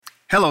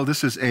Hello,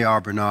 this is A.R.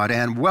 Bernard,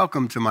 and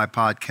welcome to my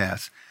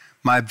podcast.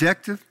 My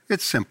objective,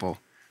 it's simple,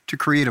 to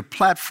create a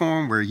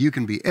platform where you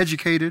can be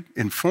educated,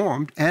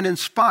 informed, and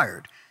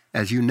inspired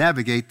as you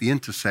navigate the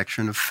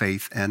intersection of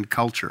faith and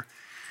culture.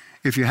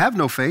 If you have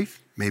no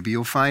faith, maybe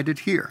you'll find it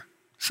here.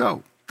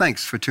 So,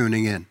 thanks for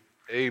tuning in.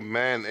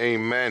 Amen,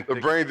 amen. The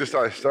brain just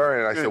started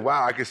stirring, and I said,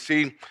 wow, I can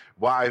see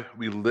why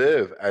we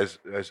live as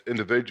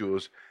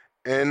individuals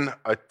in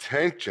a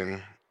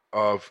tension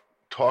of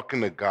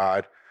talking to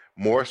God,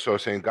 more so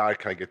saying, God,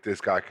 can I get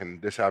this? God, can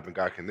this happen?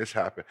 God, can this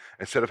happen?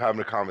 Instead of having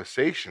a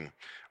conversation,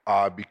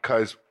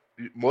 because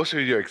most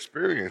of your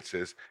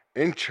experiences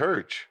in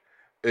church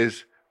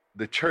is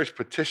the church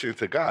petitioning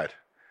to God,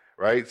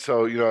 right?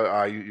 So,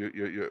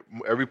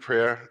 every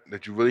prayer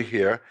that you really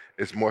hear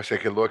is more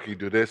saying, Lord, can you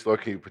do this?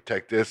 Lord, can you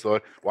protect this?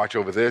 Lord, watch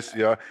over this,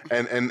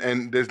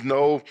 and there's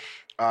no,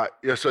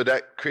 so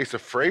that creates a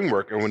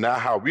framework, and now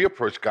how we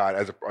approach God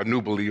as a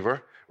new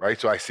believer, right?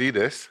 So I see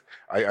this.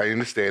 I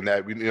understand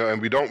that, and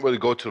we don't really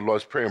go to the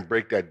Lord's Prayer and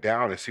break that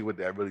down and see what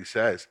that really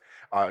says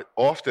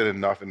often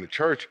enough in the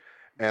church.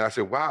 And I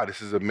said, wow,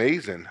 this is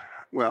amazing.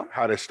 Well,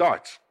 how that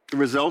starts. The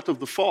result of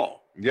the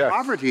fall. Yes.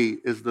 Poverty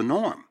is the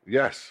norm.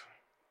 Yes.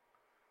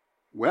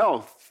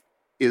 Wealth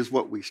is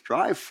what we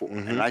strive for.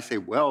 Mm-hmm. And I say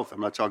wealth,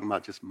 I'm not talking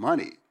about just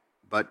money,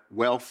 but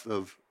wealth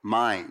of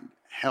mind,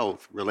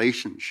 health,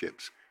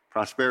 relationships,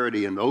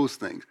 prosperity, and those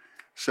things.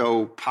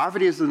 So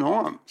poverty is the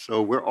norm.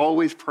 So we're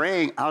always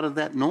praying out of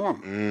that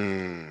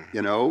norm,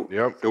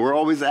 Yep. So we're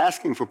always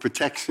asking for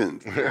protection,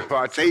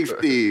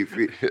 safety,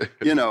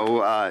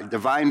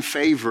 divine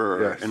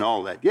favor, yes. and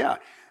all that. Yeah,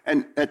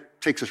 and that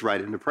takes us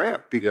right into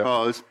prayer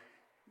because,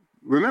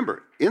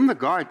 remember, in the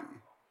garden,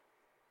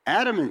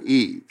 Adam and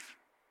Eve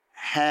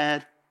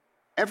had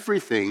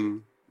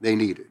everything they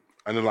needed.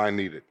 Underline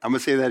needed. I'm going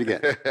to say that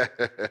again.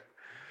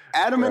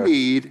 Adam and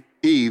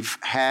Eve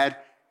had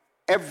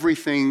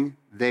everything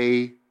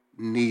they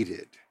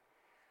needed.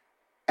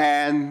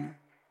 And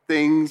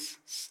things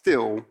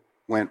still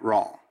went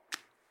wrong.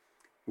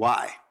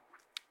 Why?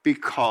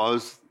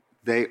 Because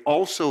they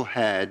also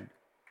had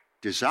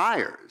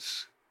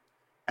desires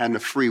and a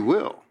free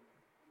will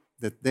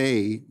that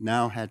they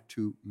now had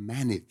to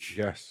manage.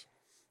 Yes.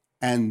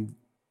 And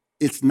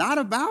it's not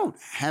about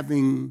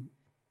having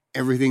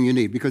everything you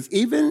need, because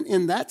even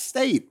in that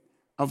state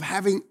of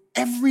having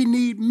every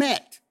need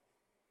met,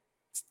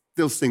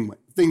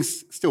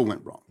 things still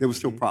went wrong. There were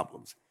still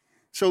problems.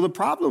 So the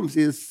problems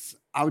is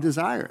our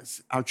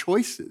desires, our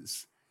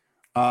choices.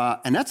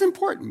 And that's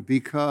important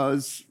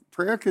because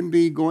prayer can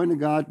be going to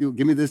God,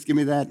 give me this, give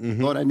me that.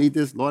 Mm-hmm. Lord, I need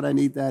this. Lord, I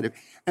need that.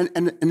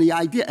 And the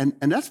idea,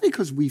 and that's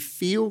because we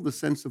feel the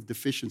sense of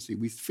deficiency.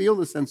 We feel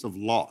the sense of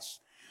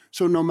loss.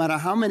 So no matter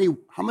how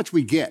much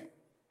we get,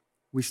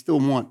 we still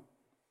want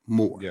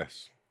more.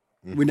 Yes.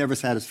 Mm-hmm. We're never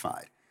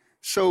satisfied.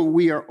 So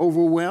we are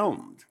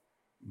overwhelmed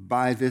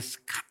by this,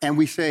 and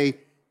we say,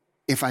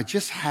 if I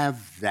just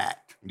have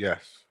that,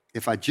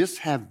 if I just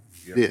have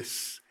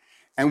this,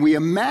 and we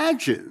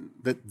imagine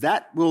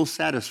that will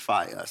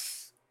satisfy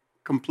us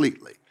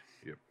completely.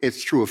 Yep.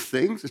 It's true of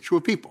things, it's true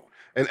of people.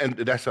 And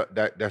that's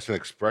an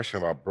expression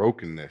of our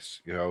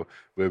brokenness,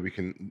 where we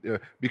can,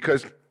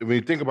 because when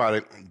you think about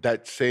it,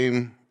 that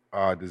same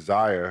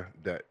desire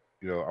that,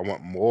 I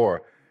want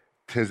more,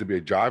 tends to be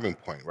a driving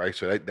point, right?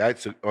 So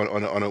that's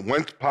on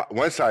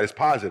one side is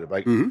positive,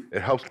 like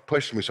it helps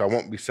push me, so I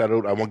won't be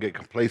settled, I won't get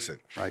complacent,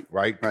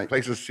 right?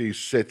 Complacency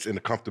sits in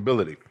the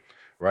comfortability,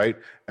 right?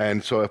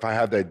 And so if I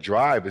have that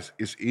drive,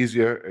 it's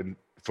easier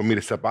for me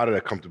to step out of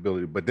that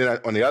comfortability. But then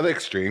on the other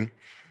extreme,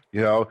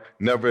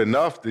 never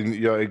enough, then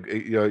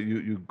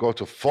you go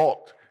to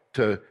fault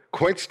to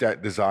quench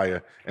that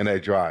desire and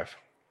that drive.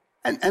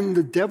 And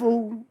the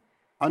devil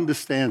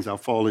understands our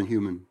fallen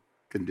human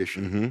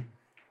condition. Mm-hmm.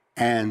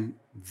 And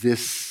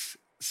this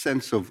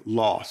sense of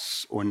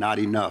loss or not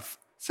enough,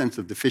 sense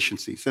of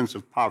deficiency, sense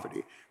of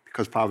poverty,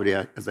 because poverty,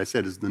 as I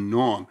said, is the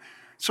norm.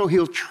 So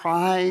he'll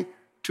try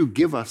to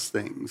give us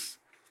things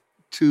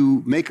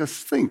to make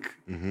us think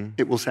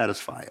it will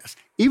satisfy us,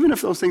 even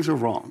if those things are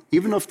wrong,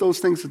 even if those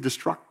things are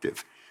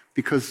destructive,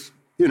 because,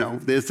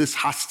 there's this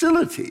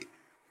hostility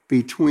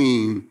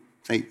between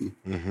Satan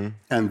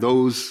and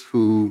those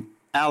who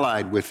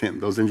allied with him,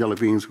 those angelic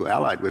beings who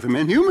allied with him,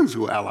 and humans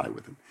who allied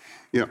with him.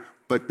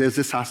 But there's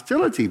this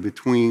hostility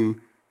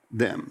between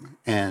them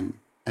and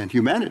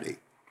humanity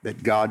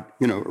that God,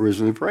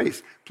 originally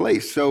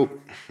placed. So,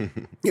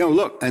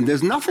 look, and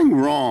there's nothing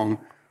wrong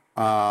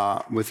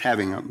with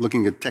having. I'm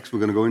looking at the text we're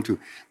going to go into.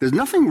 There's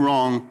nothing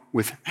wrong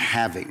with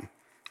having.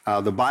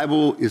 The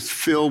Bible is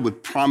filled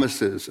with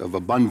promises of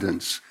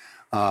abundance,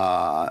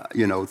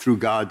 through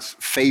God's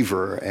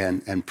favor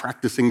and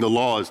practicing the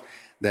laws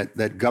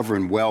that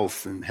govern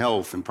wealth and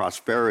health and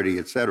prosperity,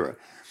 et cetera.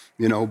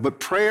 But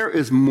prayer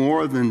is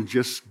more than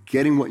just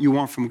getting what you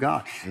want from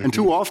God. Mm-hmm. And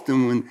too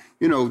often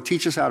when,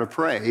 teach us how to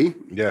pray,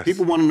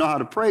 people want to know how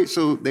to pray,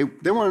 so they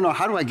want to know,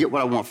 how do I get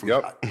what I want from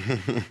God?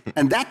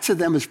 And that to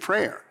them is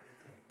prayer.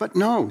 But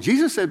no,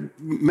 Jesus said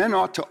men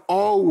ought to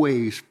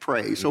always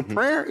pray. So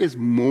prayer is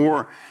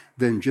more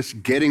than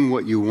just getting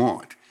what you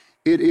want.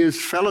 It is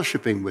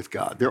fellowshipping with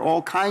God. There are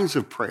all kinds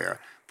of prayer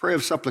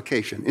of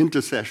supplication,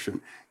 intercession,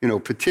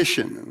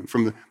 petition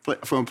from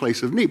a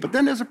place of need. But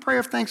then there's a prayer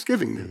of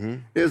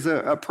thanksgiving. There's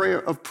a prayer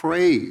of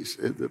praise,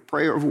 the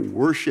prayer of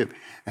worship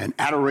and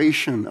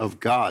adoration of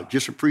God,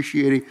 just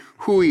appreciating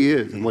who he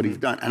is and what he's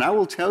done. And I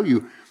will tell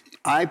you,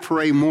 I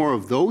pray more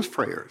of those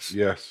prayers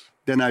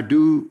than I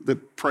do the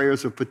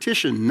prayers of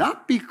petition,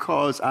 not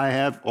because I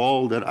have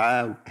all that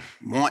I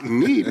want and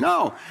need.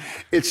 No,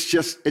 it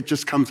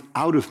just comes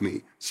out of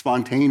me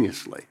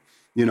spontaneously,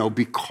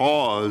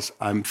 because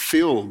I'm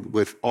filled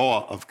with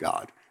awe of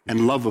God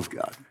and love of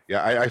God.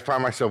 Yeah, I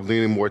find myself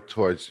leaning more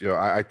towards,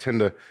 I tend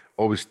to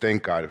always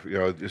thank God,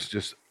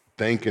 just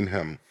thanking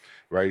him,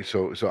 right?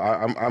 So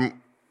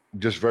I'm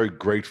just very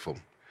grateful,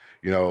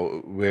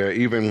 where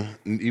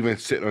even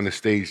sitting on the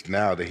stage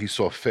now that he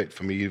saw fit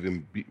for me to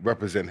even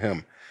represent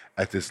him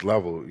at this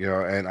level,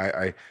 and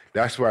I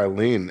that's where I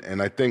lean.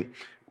 And I think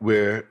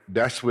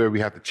that's where we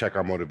have to check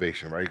our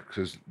motivation, right?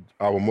 Because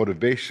our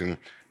motivation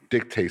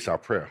dictates our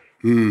prayer.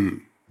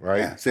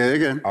 Right? Yeah, say it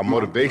again. Our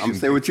motivation. I'm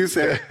say what you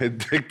said.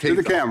 Dictates to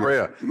the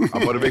camera. Prayer. Our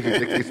motivation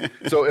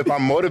dictates. So if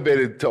I'm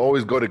motivated to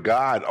always go to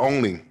God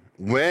only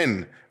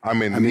when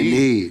I'm in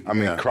need, I'm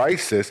in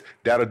crisis,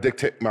 that'll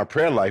dictate my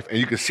prayer life. And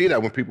you can see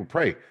that when people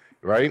pray,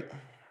 right?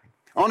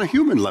 On a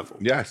human level.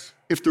 Yes.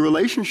 If the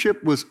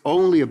relationship was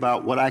only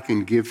about what I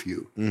can give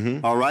you,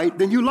 all right,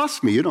 then you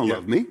lust me. You don't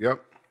love me.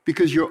 Yep.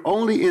 Because you're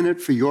only in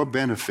it for your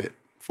benefit,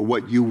 for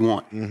what you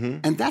want.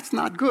 And that's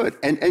not good.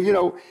 And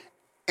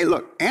hey,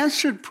 look,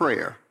 answered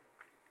prayer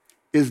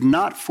is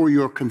not for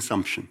your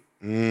consumption.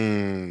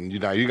 You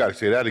got to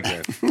say that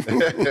again.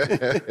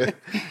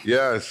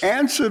 Yes.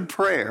 Answered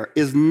prayer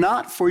is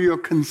not for your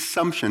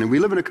consumption. And we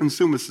live in a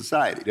consumer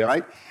society,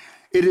 right?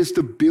 It is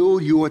to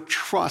build your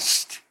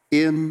trust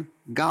in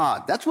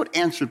God. That's what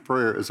answered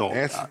prayer is all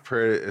about. Answered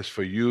prayer is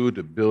for you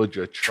to build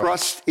your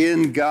trust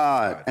in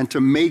God and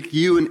to make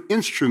you an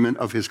instrument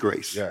of his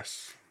grace.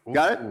 Yes.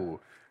 Got it?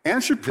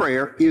 Answered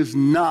prayer is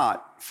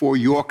not for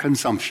your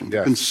consumption,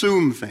 to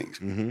consume things.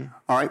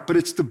 All right, but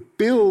it's to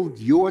build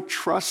your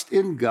trust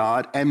in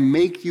God and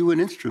make you an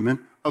instrument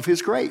of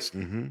his grace.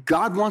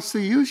 God wants to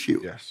use you.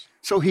 Yes.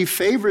 So he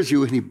favors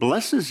you and he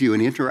blesses you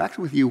and he interacts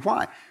with you.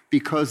 Why?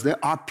 Because there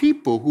are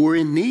people who are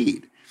in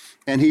need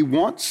and he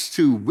wants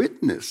to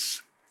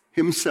witness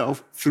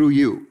himself through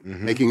you,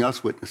 making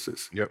us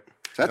witnesses. Yep.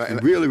 So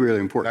that's really, really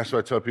important. That's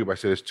what I tell people. I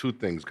say there's two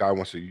things. God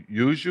wants to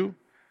use you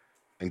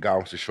and God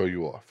wants to show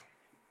you off.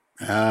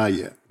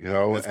 Yeah.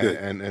 That's good.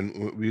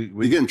 And we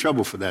you get in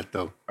trouble for that,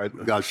 though.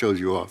 God shows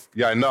you off.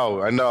 Yeah, I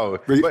know.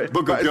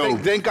 Book of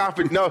Job. Thank God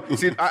for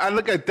See, I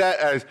look at that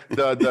as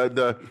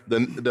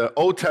the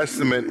Old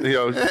Testament,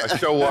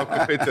 show off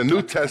compared to the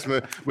New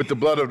Testament with the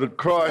blood of the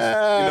cross,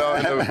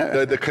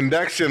 and the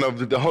connection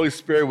of the Holy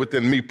Spirit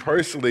within me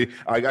personally.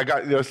 I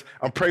got,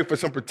 I'm praying for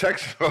some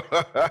protection. But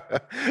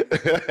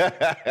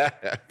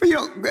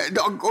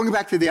going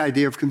back to the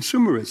idea of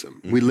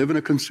consumerism, we live in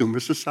a consumer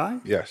society.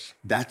 Yes.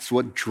 That's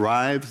what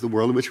drives the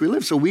world in which we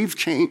live. So we've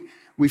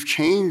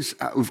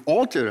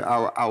altered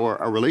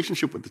our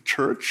relationship with the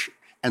church,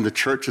 and the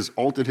church has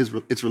altered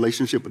its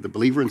relationship with the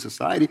believer in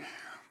society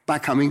by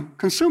becoming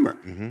consumer.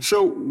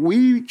 So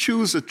we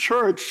choose a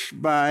church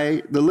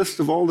by the list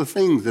of all the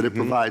things that it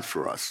provides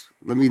for us.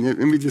 Let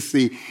me just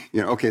see,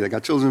 okay, they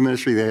got children's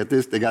ministry, they got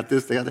this, they got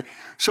that.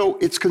 So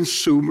it's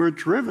consumer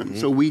driven.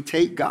 So we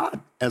take God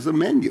as a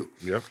menu.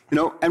 Yep.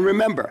 And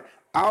remember,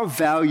 our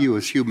value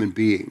as human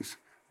beings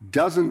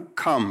doesn't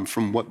come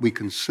from what we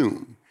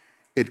consume.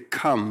 It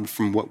comes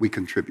from what we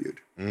contribute.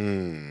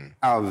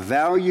 Our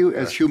value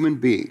as human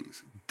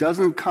beings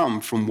doesn't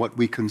come from what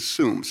we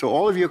consume. So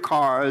all of your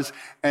cars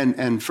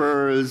and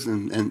furs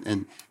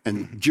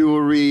and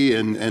jewelry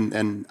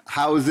and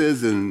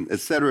houses and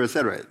et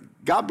cetera,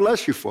 God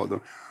bless you for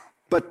them.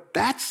 But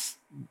that's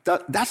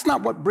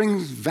not what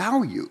brings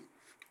value.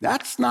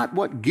 That's not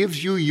what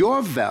gives you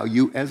your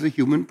value as a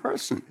human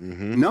person.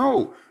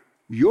 No.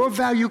 Your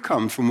value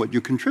comes from what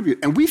you contribute.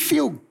 And we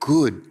feel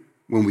good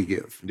when we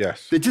give.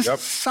 Yes. There's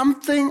just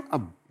something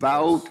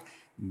about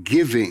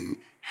giving,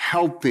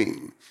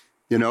 helping,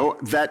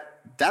 that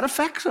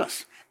affects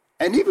us.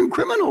 And even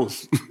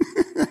criminals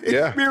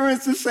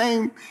experience the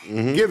same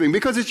giving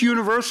because it's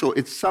universal.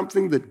 It's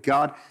something that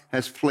God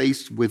has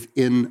placed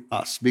within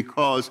us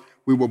because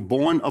we were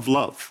born of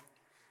love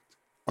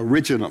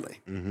originally.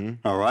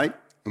 All right?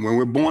 And when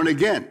we're born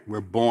again, we're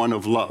born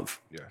of love.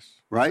 Yes.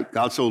 Right?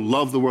 God so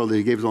loved the world that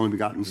he gave his only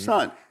begotten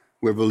son.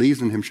 Whoever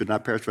believes in him should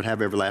not perish but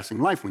have everlasting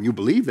life. When you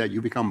believe that,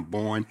 you become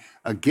born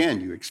again.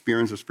 You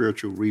experience a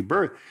spiritual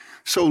rebirth.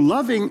 So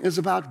loving is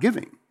about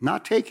giving,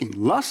 not taking.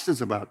 Lust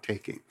is about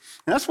taking.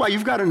 And that's why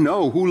you've got to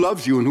know who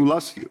loves you and who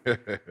lusts you.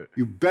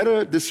 You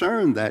better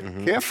discern that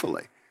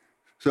carefully.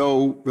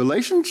 So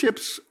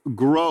relationships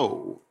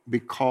grow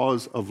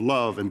because of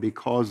love and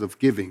because of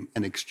giving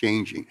and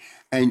exchanging.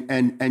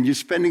 And you're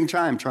spending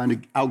time trying to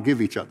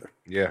outgive each other.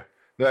 Yeah.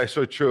 That's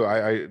so true.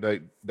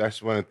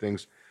 That's one of the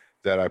things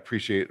that I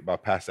appreciate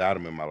about Pastor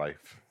Adam in my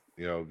life,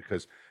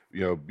 because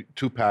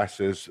two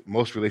pastors.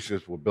 Most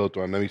relationships were built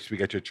on, let me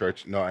speak at your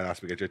church. No, and I'll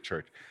speak at your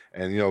church.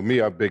 And, me,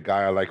 I'm a big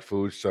guy. I like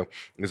food. So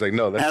it's like,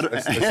 no,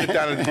 let's sit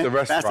down at the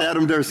restaurant. That's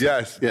Adam Durst.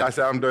 Yes, that's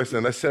Adam Durst.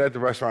 Let's sit at the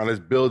restaurant.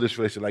 Let's build this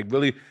relationship, like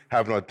really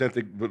have an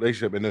authentic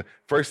relationship. And the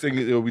first thing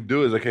we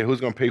do is, okay,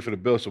 who's going to pay for the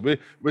bill? So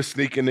we're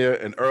sneaking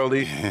there and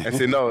early and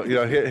say, no,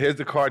 here's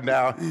the card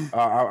now.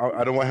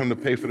 I don't want him to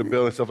pay for the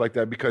bill and stuff like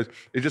that, because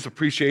it's just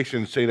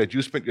appreciation to say that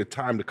you spent your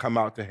time to come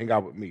out to hang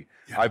out with me.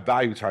 Yeah. I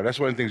value time. That's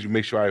one of the things you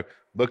make sure I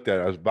looked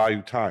at as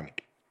value time.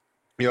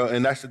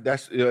 And that's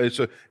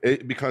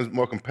it becomes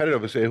more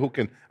competitive and say, who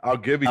can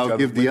outgive each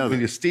other when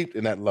you're steeped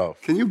in that love.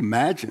 Can you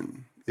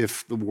imagine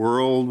if the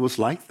world was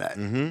like that,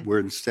 where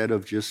instead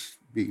of just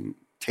being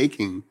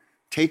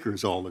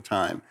takers all the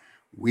time,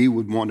 we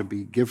would want to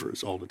be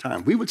givers all the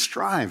time. We would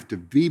strive to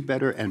be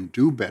better and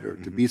do better,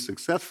 to be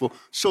successful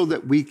so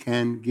that we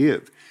can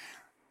give.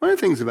 One of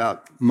the things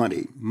about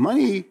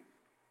money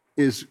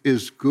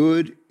is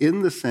good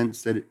in the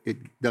sense that it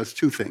does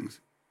two things.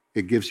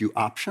 It gives you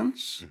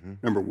options,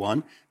 number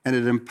one, and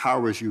it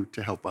empowers you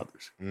to help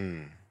others.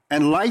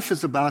 And life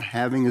is about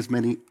having as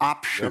many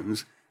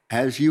options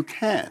as you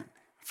can.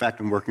 In fact,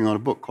 I'm working on a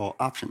book called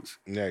Options.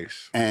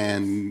 Nice.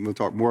 And we'll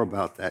talk more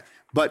about that.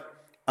 But,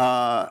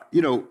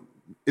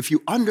 if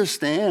you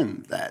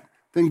understand that,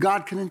 then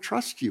God can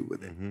entrust you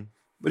with it.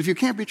 But if you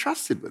can't be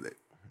trusted with it,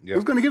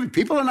 who's going to give it?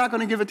 People are not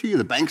going to give it to you.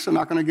 The banks are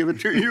not going to give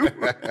it to you.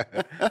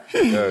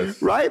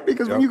 Yes. Right?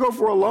 Because when you go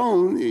for a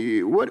loan,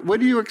 what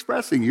are you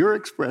expressing? You're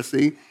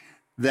expressing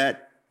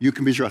that you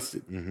can be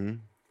trusted,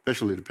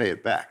 especially to pay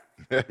it back.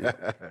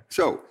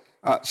 So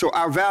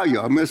our value,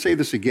 I'm going to say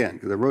this again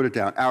because I wrote it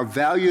down. Our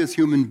value as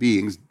human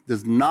beings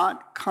does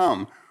not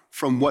come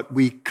from what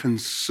we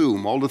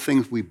consume, all the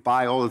things we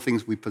buy, all the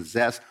things we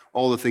possess,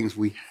 all the things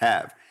we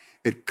have.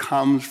 It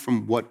comes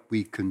from what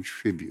we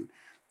contribute.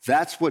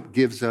 That's what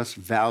gives us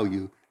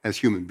value as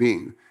human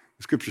beings.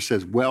 The scripture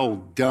says, well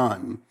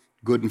done,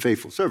 good and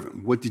faithful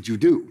servant. What did you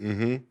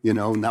do?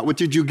 Not what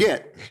did you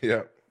get,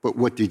 but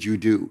what did you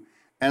do?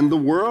 And the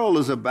world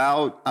is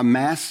about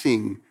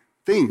amassing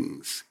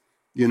things,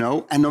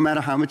 and no matter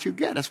how much you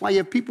get. That's why you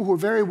have people who are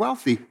very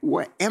wealthy, who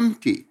are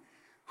empty,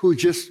 who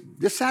just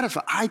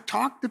dissatisfied. I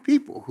talk to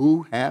people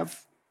who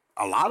have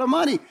a lot of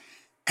money,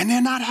 and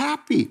they're not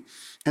happy.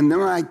 And then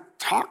when I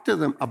talk to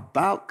them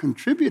about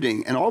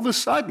contributing, and all of a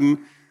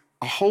sudden,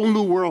 a whole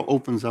new world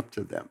opens up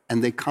to them,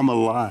 and they come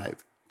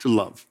alive to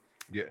love.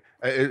 Yeah,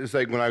 it's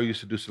like when I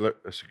used to do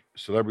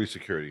celebrity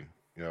security,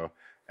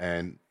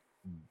 and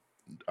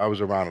I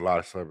was around a lot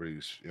of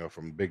celebrities,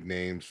 from big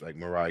names like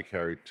Mariah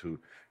Carey to,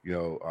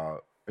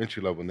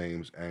 entry-level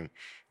names, and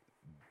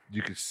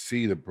you could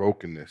see the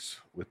brokenness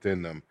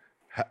within them.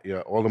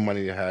 All the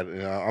money they had.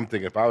 I'm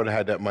thinking if I would have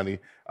had that money,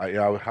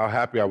 how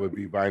happy I would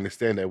be. But I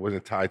understand that it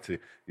wasn't tied to,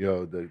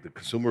 the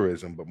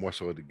consumerism, but more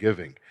so the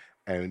giving.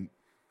 And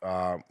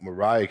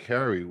Mariah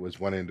Carey was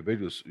one of the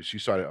individuals. She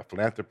started a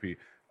philanthropy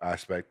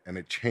aspect, and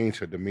it changed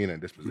her demeanor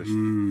and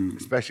disposition,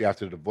 especially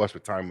after the divorce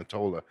with Tommy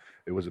Mottola.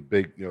 It was a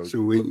big,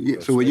 So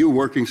when you were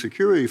working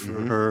security for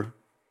her,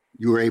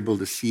 you were able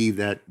to see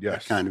that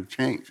kind of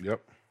change.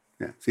 Yep.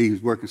 Yeah. See, he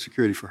was working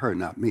security for her,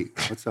 not me.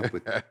 What's up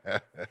with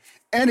that?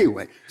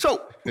 Anyway,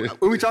 so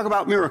when we talk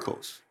about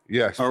miracles,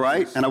 all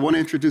right, and I want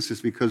to introduce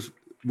this because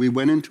we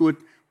went into a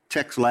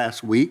text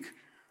last week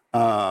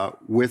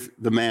with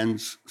the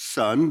man's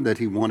son that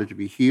he wanted to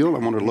be healed. I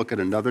want to look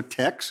at another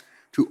text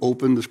to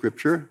open the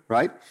scripture,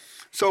 right?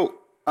 So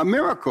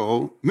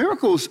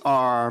miracles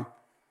are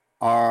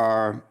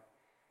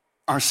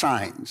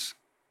signs,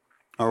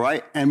 all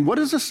right? And what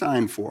is a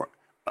sign for?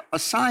 A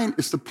sign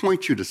is to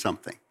point you to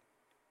something,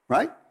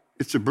 right?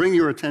 It's to bring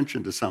your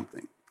attention to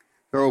something.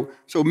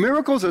 So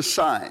miracles are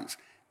signs.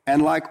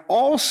 And like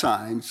all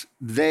signs,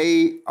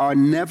 they are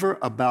never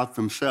about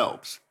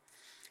themselves.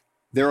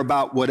 They're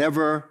about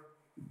whatever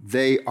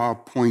they are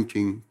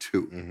pointing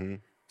to.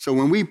 So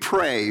when we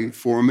pray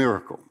for a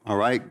miracle, all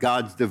right,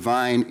 God's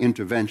divine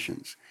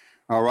interventions,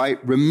 all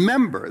right,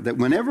 remember that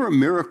whenever a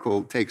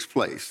miracle takes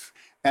place,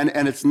 and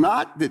it's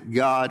not that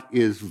God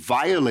is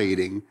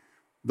violating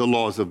the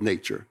laws of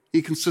nature,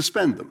 he can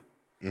suspend them.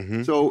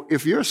 So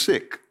if you're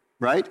sick,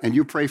 right, and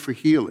you pray for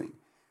healing,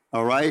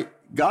 all right,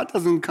 God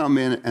doesn't come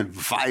in and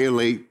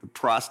violate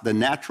the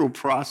natural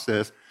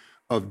process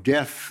of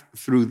death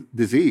through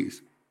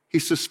disease. He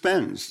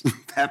suspends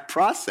that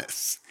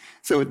process,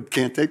 so it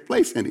can't take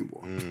place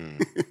anymore.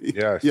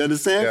 Yes. You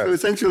understand? Yes. So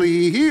essentially,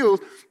 he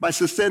heals by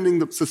suspending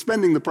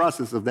the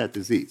process of that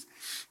disease.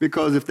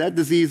 Because if that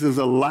disease is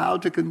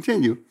allowed to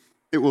continue,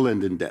 it will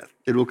end in death.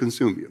 It will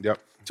consume you. Yep.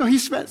 So he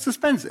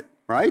suspends it,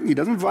 right? He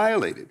doesn't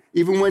violate it.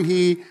 Even when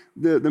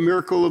the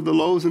miracle of the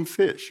loaves and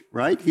fish,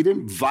 right? He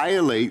didn't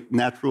violate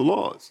natural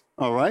laws,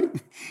 all right?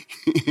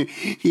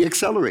 He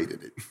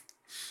accelerated it.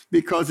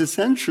 Because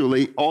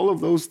essentially, all of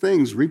those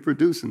things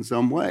reproduce in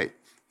some way.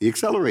 He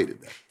accelerated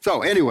that.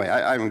 So anyway,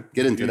 I don't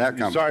get into that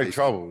conversation. Sorry,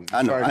 trouble.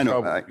 I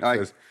know.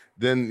 Because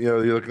then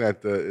you're looking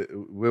at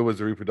where was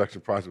the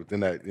reproduction process within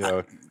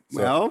that?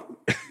 Well,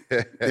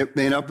 they're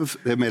made up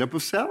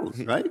of cells,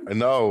 right? I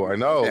know.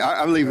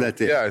 I'll leave that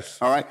there. Yes.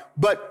 All right.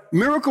 But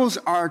miracles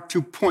are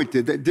to point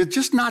to, they're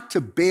just not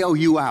to bail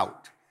you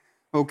out,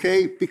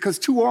 okay? Because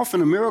too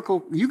often a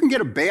miracle, you can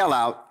get a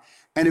bailout,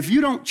 and if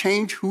you don't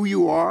change who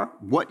you are,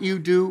 what you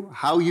do,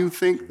 how you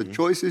think, the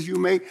choices you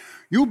make,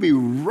 you'll be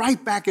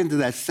right back into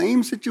that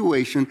same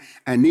situation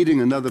and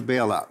needing another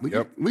bailout.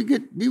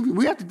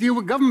 We have to deal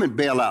with government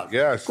bailouts.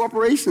 Yes.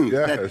 Corporations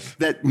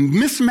that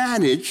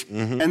mismanage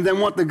and then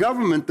want the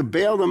government to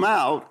bail them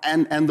out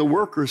and the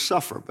workers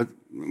suffer. But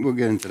we'll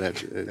get into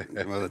that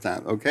another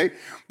time, okay?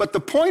 But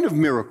the point of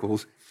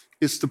miracles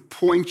is to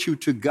point you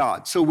to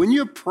God. So when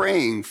you're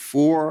praying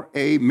for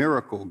a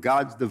miracle,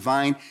 God's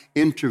divine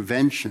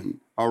intervention,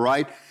 all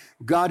right,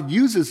 God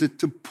uses it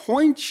to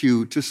point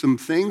you to some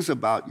things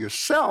about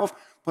yourself,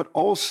 but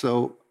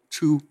also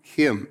to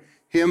Him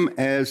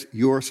as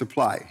your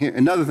supply.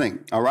 Another thing,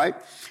 all right,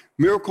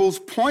 miracles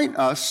point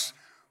us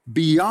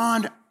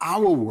beyond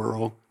our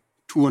world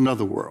to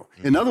another world.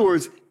 In other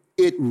words,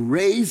 it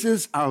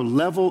raises our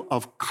level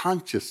of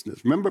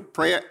consciousness. Remember,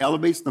 prayer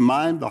elevates the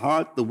mind, the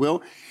heart, the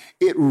will.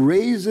 It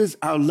raises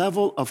our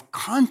level of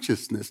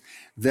consciousness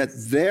that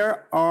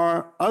there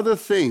are other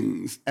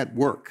things at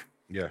work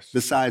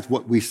besides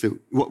what we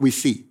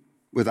see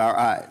with our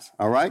eyes,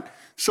 all right?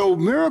 So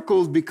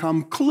miracles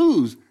become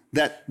clues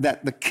that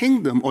the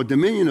kingdom or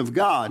dominion of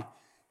God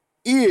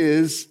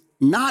is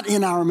not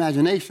in our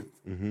imagination,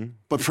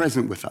 but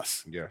present with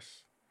us.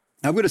 Yes.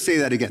 I'm going to say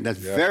that again. That's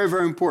very,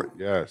 very important.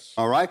 Yes.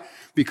 All right?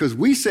 Because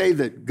we say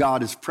that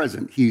God is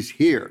present. He's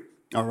here.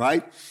 All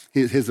right?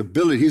 His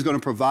ability, He's going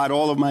to provide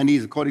all of my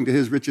needs according to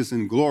His riches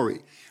and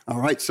glory. All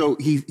right? So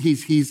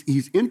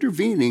he's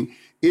intervening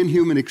in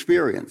human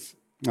experience.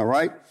 All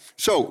right?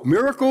 So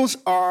miracles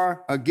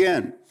are,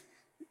 again,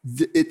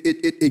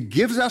 it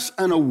gives us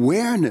an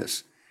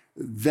awareness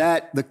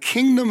that the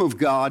kingdom of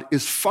God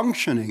is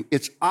functioning.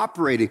 It's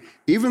operating.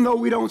 Even though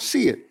we don't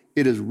see it,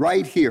 it is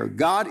right here.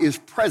 God is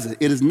present.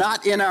 It is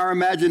not in our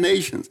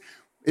imaginations.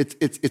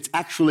 It's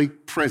actually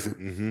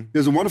present.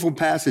 There's a wonderful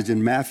passage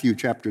in Matthew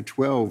chapter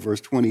 12,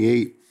 verse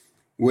 28,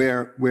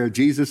 where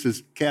Jesus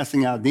is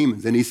casting out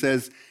demons. And He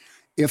says,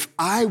 if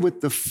I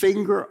with the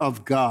finger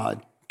of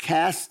God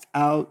cast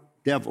out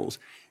devils,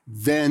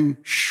 then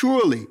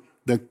surely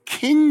the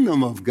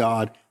kingdom of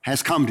God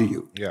has come to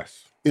you.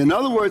 Yes. In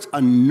other words,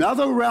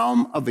 another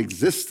realm of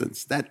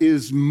existence that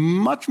is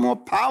much more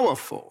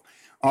powerful,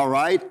 all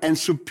right, and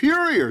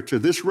superior to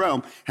this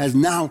realm has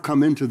now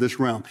come into this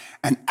realm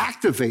and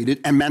activated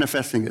and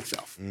manifesting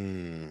itself.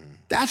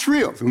 That's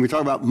real. When we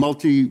talk about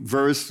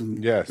multiverse, and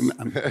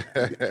I'm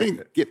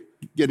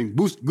getting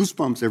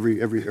goosebumps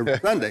every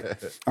Sunday.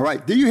 All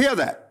right, do you hear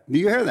that? Do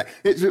you hear that?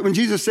 When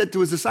Jesus said to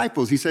His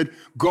disciples, He said,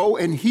 go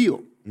and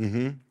heal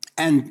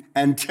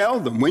and tell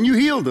them, when you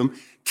heal them,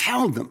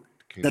 tell them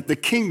that the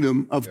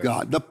kingdom of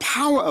God, the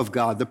power of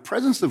God, the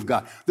presence of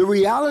God, the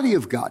reality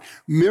of God,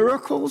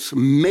 miracles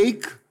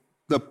make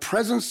the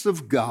presence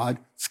of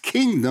God's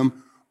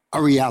kingdom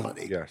a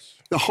reality. Yes.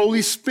 The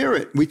Holy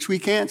Spirit, which we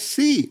can't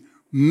see,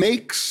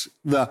 makes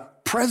the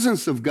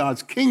presence of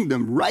God's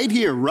kingdom right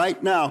here,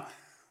 right now,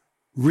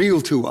 real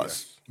to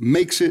us,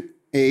 makes it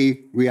a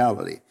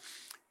reality.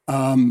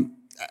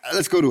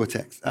 Let's go to a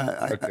text.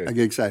 I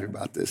get excited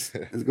about this.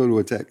 Let's go to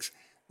a text.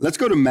 Let's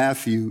go to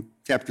Matthew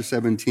chapter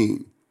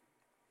 17.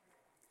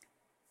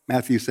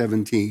 Matthew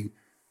 17,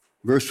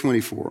 verse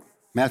 24.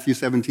 Matthew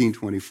 17,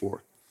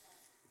 24.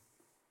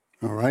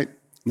 All right.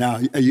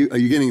 Now, are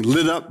you getting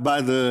lit up by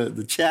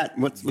the chat?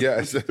 What's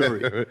the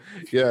story?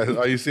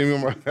 Are you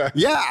seeing me?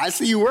 Yeah, I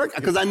see you work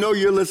because I know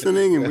you're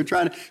listening, and we're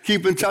trying to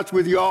keep in touch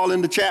with you all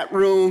in the chat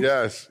room.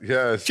 Yes.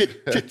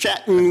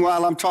 Chit-chatting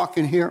while I'm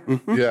talking here.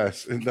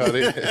 Yes. No,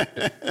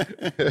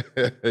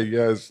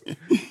 yes.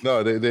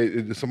 No,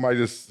 they somebody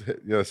just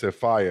said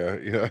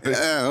fire.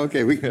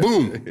 Okay.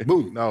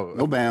 Boom.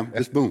 No bam,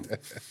 just boom.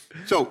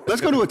 So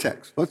let's go to a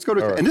text.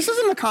 And this is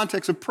in the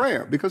context of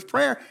prayer, because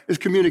prayer is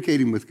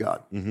communicating with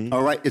God.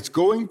 All right. It's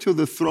going to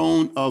the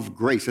throne of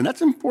grace. And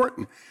that's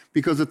important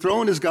because the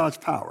throne is God's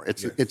power.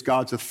 It's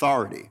God's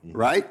authority,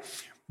 right?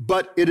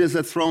 But it is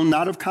a throne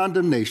not of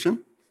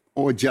condemnation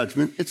or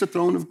judgment. It's a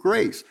throne of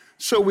grace.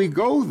 So we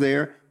go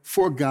there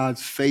for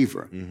God's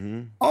favor.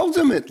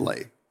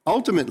 Ultimately,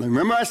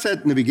 remember I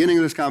said in the beginning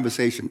of this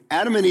conversation,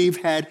 Adam and Eve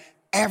had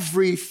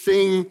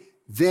everything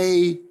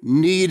they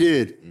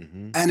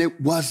needed, and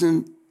it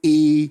wasn't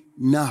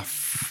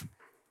enough.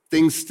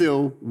 Things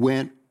still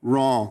went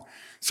wrong.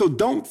 So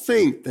don't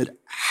think that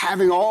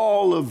having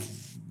all of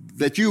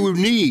that you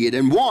need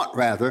and want,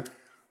 rather,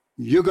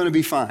 you're going to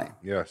be fine.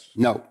 Yes.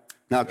 No,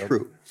 not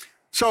true.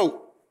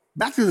 So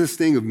back to this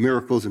thing of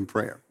miracles and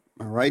prayer,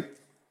 all right?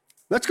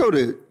 Let's go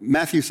to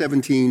Matthew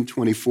 17,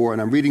 24,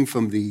 and I'm reading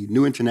from the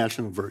New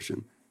International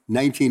Version,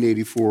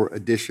 1984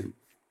 edition.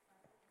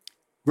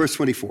 Verse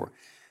 24.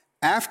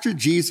 After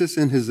Jesus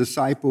and His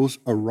disciples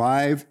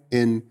arrived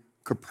in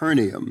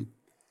Capernaum,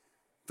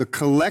 the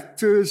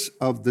collectors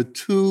of the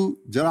 2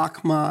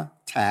 drachma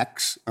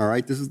tax, all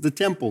right, this is the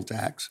temple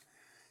tax,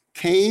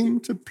 came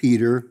to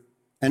Peter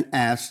and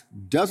asked,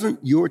 doesn't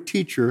your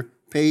teacher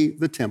pay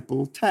the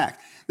temple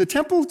tax? The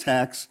temple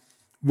tax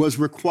was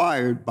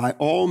required by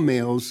all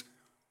males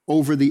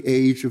over the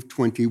age of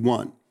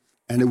 21,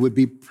 and it would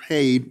be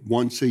paid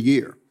once a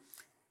year.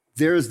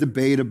 There is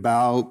debate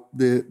about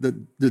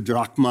the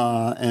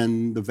drachma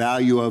and the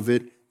value of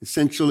it.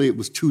 Essentially, it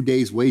was 2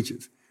 days'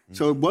 wages.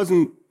 So it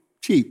wasn't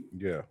cheap.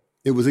 Yeah.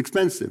 It was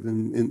expensive.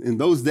 And in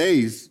those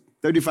days,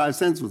 35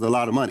 cents was a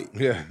lot of money.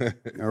 Yeah.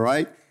 All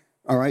right?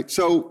 All right.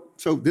 So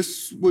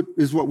this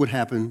is what would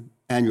happen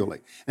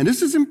annually. And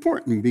this is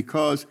important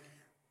because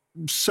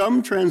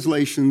some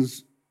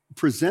translations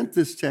present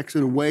this text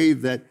in a way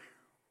that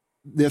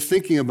they're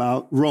thinking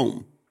about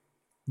Rome.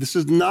 This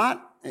is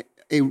not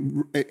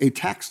a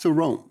tax to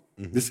Rome.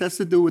 Mm-hmm. This has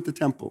to do with the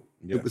temple.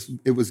 Yes.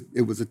 It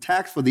was a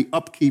tax for the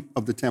upkeep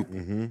of the temple.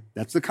 Mm-hmm.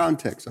 That's the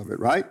context of it,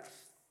 right?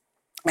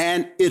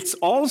 And it's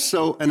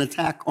also an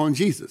attack on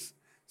Jesus.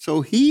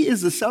 So he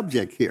is the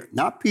subject here,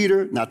 not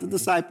Peter, not the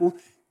disciple,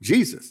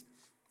 Jesus.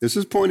 This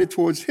is pointed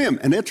towards him,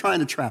 and they're trying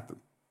to trap him,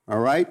 all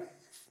right?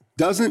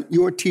 Doesn't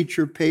your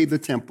teacher pay the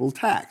temple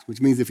tax? Which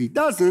means if he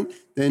doesn't,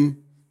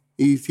 then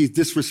he's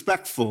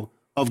disrespectful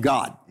of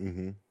God,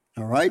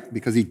 all right?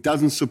 Because he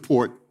doesn't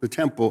support the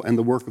temple and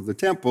the work of the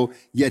temple,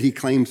 yet he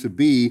claims to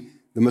be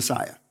the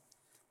Messiah.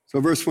 So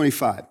verse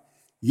 25,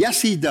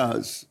 yes, he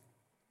does,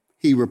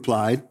 he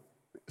replied.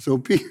 So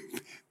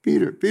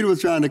Peter was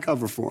trying to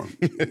cover for him.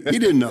 He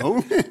didn't know.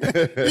 He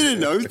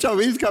didn't know. He was telling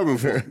me he's covering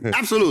for him.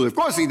 Absolutely. Of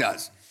course he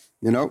does.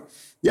 You know?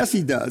 Yes,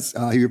 he does,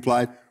 he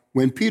replied.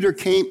 When Peter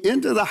came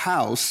into the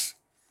house,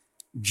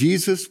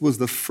 Jesus was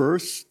the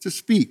first to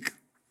speak.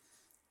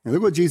 And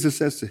look what Jesus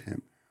says to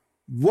him.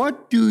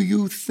 What do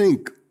you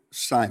think,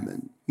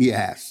 Simon? He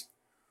asked.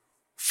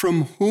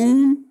 From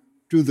whom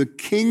do the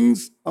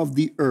kings of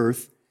the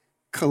earth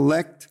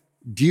collect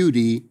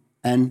duty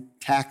and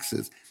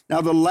taxes?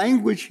 Now, the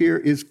language here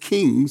is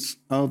kings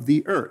of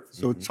the earth.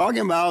 So it's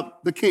talking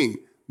about the king,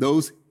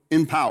 those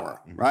in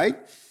power, right?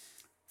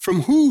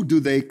 From who do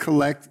they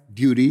collect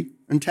duty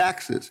and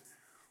taxes?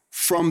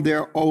 From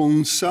their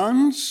own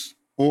sons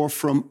or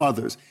from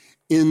others?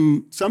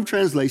 In some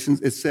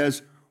translations, it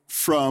says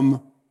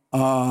from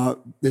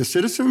their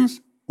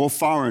citizens or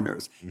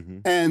foreigners.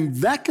 And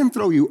that can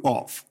throw you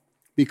off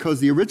because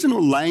the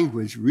original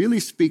language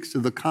really speaks to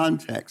the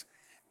context,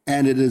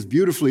 and it is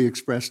beautifully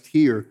expressed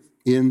here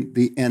in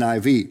the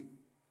NIV,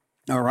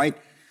 all right?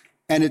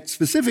 And it's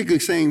specifically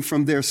saying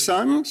from their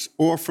sons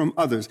or from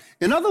others.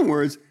 In other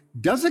words,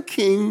 does a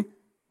king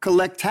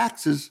collect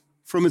taxes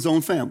from his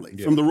own family,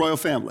 from the royal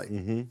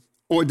family?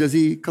 Or does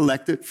he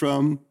collect it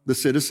from the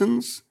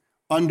citizens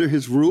under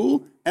his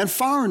rule and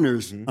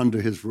foreigners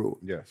under his rule?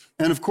 Yes.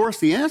 And of course,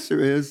 the answer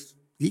is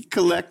he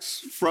collects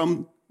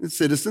from the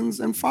citizens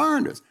and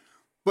foreigners.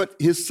 But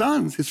his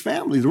sons, his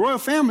family, the royal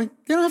family,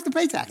 they don't have to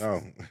pay taxes.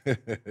 Oh.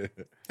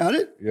 Got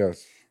it?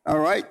 Yes. All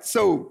right.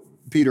 So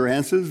Peter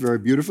answers very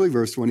beautifully,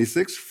 verse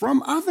 26,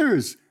 from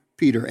others,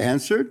 Peter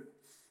answered.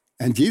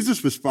 And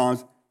Jesus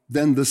responds,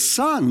 then the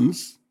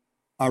sons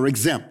are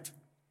exempt.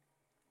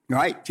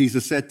 Right?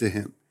 Jesus said to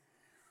him,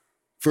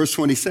 verse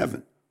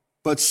 27,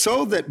 but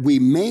so that we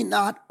may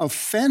not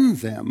offend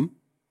them,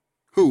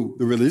 who?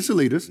 The religious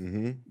leaders,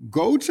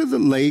 go to the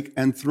lake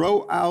and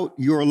throw out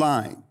your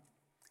line.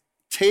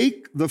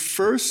 Take the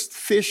first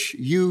fish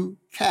you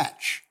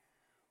catch,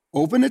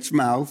 open its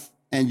mouth,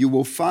 and you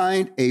will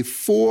find a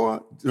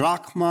 4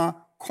 drachma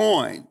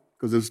coin,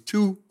 because there's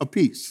 2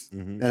 apiece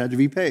that had to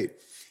be paid.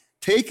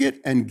 Take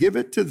it and give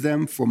it to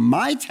them for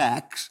my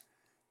tax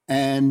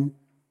and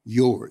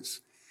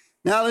yours.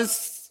 Now, there's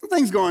some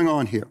things going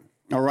on here,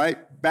 all right?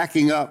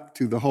 Backing up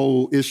to the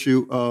whole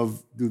issue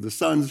of do the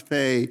sons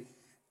pay,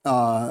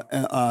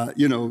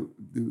 do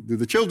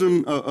the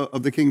children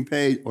of the king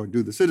pay, or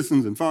do the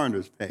citizens and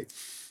foreigners pay?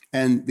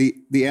 And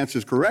the answer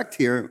is correct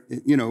here.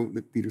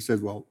 That Peter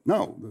says, well,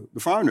 no, the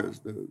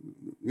foreigners,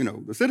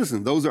 the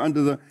citizens, those are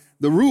under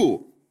the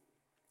rule.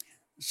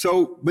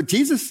 So, but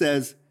Jesus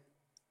says,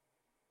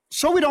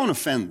 so we don't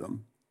offend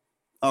them,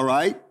 all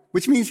right?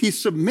 Which means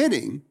he's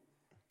submitting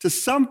to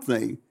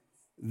something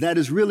that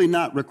is really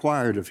not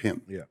required of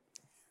him. Yeah.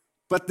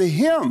 But the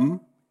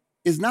him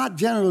is not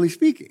generally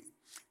speaking,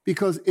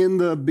 because in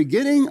the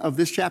beginning of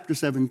this chapter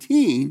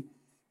 17,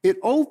 it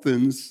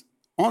opens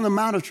on the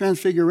Mount of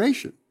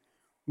Transfiguration,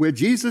 where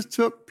Jesus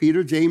took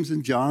Peter, James,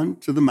 and John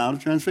to the Mount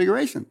of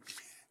Transfiguration.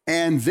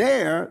 And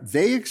there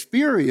they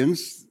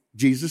experience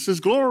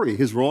Jesus' glory,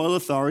 his royal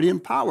authority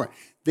and power.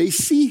 They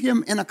see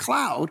him in a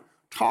cloud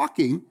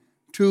talking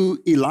to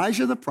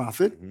Elijah the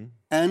prophet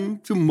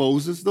and to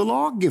Moses the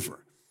lawgiver.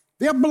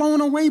 They're blown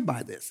away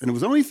by this. And it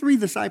was only 3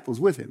 disciples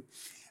with him.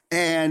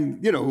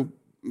 And,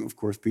 of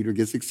course, Peter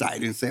gets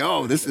excited and say,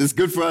 oh, this is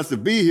good for us to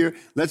be here.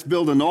 Let's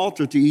build an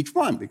altar to each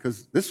one,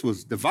 because this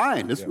was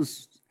divine. This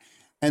was.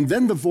 And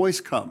then the voice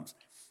comes.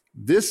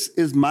 This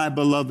is my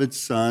beloved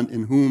son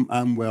in whom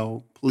I'm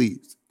well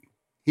pleased.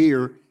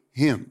 Hear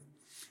him.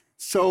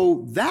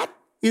 So that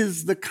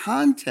is the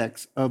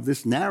context of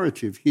this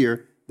narrative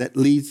here that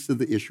leads to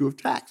the issue of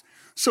tax.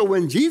 So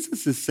when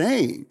Jesus is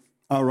saying,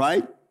 all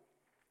right,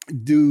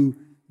 does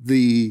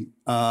the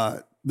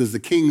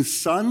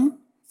king's son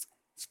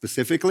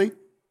specifically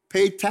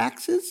pay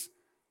taxes?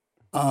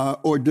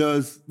 Or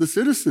does the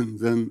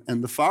citizens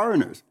and the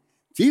foreigners?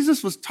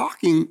 Jesus was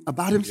talking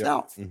about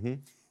himself. Yep. Mm-hmm.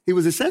 He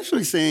was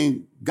essentially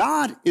saying,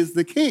 God is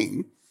the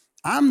king,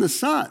 I'm the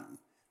son,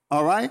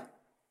 all right?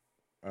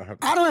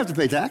 I don't have to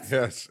pay tax.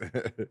 Yes.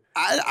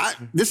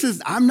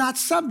 I'm not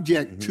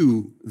subject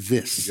to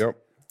this. Yep.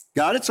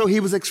 Got it? So he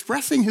was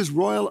expressing his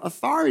royal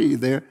authority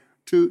there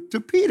to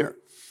Peter.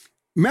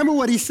 Remember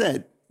what he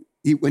said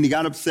when he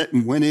got upset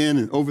and went in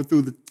and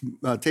overthrew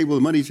the table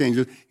of money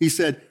changers. He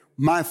said,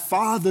 my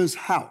Father's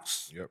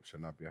house shall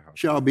not be a house.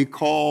 Shall be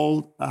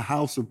called a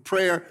house of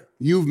prayer.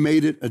 You've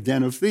made it a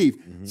den of thieves.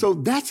 Mm-hmm. So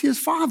that's his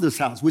Father's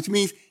house, which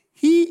means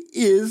he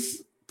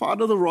is part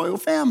of the royal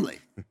family.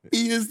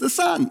 He is the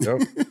son.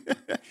 Yep.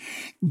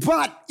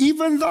 But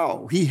even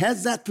though he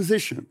has that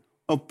position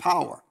of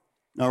power,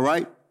 all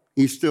right,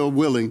 he's still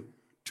willing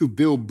to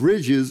build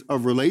bridges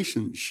of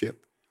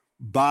relationship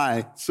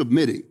by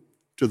submitting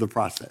to the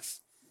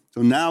process.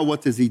 So now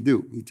what does he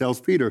do? He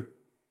tells Peter,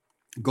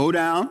 go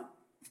down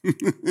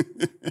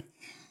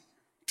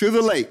to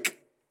the lake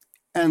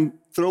and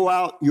throw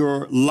out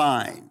your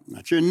line,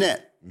 not your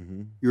net,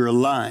 your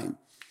line.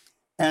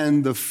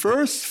 And the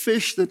first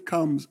fish that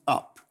comes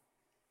up,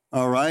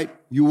 all right,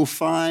 you will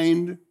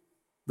find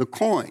the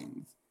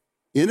coins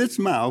in its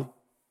mouth,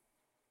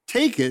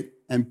 take it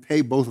and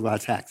pay both of our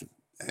taxes.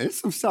 There's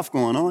some stuff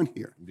going on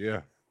here.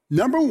 Yeah.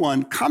 Number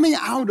one, coming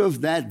out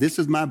of that, this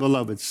is my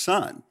beloved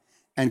son,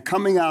 and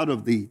coming out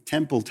of the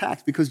temple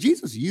tax, because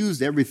Jesus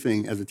used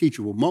everything as a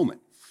teachable moment.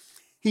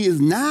 He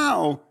is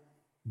now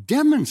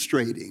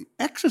demonstrating,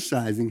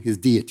 exercising his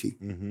deity.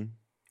 Mm-hmm.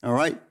 All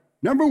right?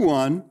 Number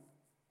one,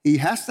 he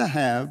has to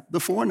have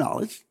the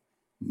foreknowledge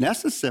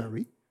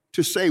necessary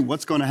to say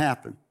what's going to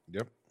happen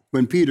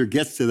when Peter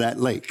gets to that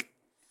lake.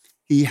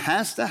 He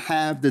has to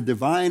have the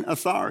divine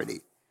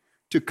authority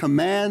to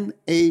command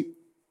a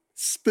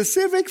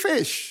specific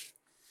fish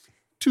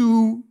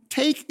to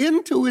take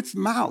into its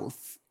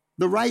mouth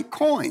the right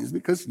coins,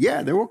 because,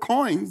 there were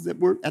coins that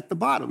were at the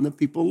bottom that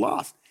people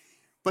lost.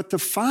 But to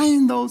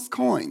find those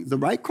coins, the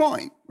right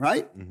coin,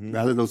 right? Mm-hmm.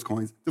 Rather those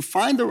coins, to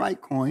find the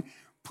right coin,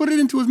 put it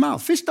into his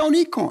mouth. Fish don't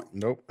eat coin.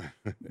 Nope.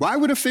 Why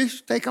would a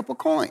fish take up a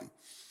coin?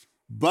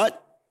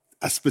 But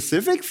a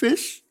specific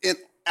fish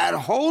at a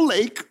whole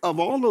lake of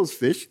all those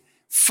fish,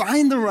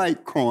 find the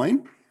right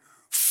coin,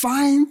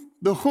 find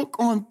the hook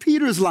on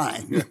Peter's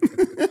line,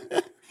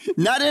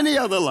 not any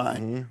other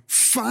line. Mm-hmm.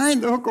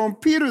 Find the hook on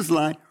Peter's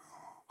line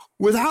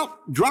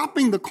without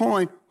dropping the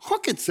coin,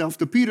 hook itself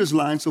to Peter's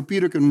line so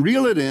Peter can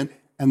reel it in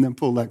and then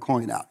pull that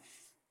coin out.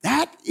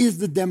 That is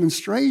the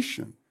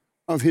demonstration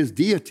of his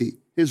deity,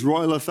 his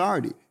royal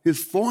authority,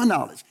 his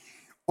foreknowledge.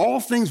 All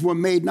things were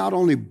made not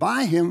only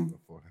by him,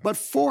 but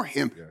for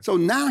him. Yeah. So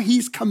now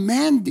he's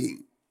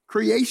commanding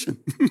creation.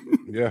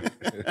 Yeah.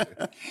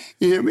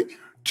 You hear me?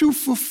 To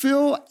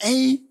fulfill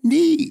a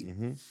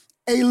need,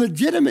 a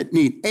legitimate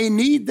need, a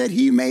need that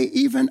he may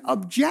even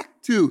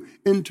object to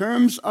in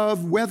terms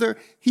of whether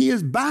he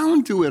is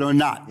bound to it or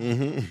not.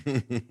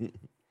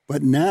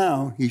 But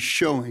now he's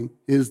showing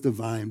his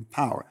divine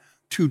power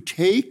to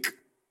take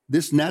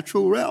this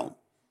natural realm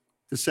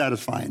to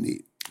satisfy a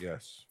need.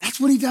 Yes. That's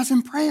what he does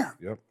in prayer.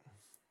 Yep.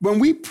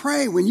 When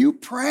you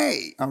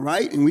pray, all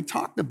right, and we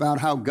talked about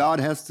how God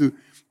has to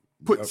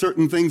put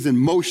certain things in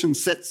motion,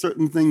 set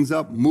certain things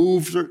up,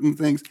 move certain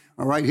things.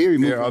 All right, here he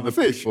moves the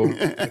fish.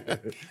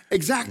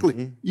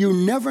 Exactly. You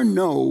never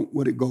know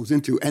what it goes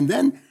into. And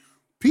then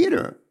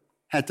Peter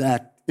had to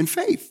act in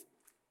faith.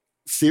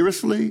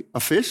 Seriously, a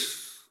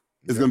fish?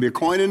 There's going to be a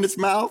coin in its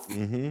mouth,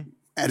 and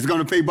it's going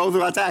to pay both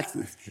of our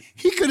taxes.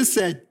 He could have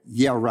said,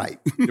 yeah, right.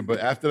 But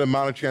after the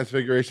Mount of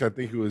Transfiguration, I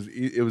think it was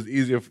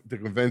easier to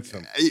convince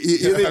him.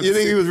 You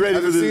think he was ready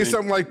for this? Seeing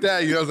something like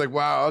that, I was like,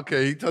 wow,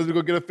 okay, he tells me to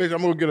go get a fish, I'm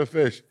going to go get a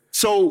fish.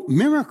 So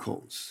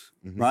miracles,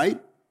 right,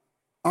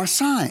 are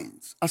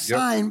signs. A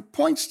sign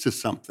points to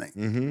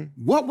something.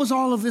 What was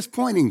all of this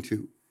pointing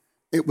to?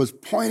 It was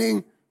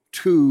pointing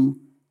to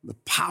the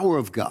power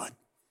of God,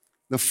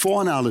 the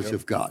foreknowledge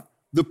of God,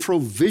 the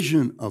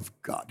provision of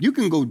God. You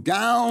can go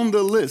down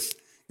the list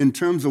in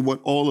terms of what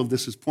all of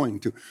this is pointing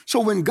to. So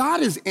when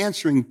God is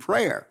answering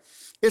prayer,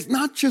 it's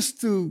not just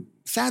to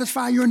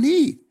satisfy your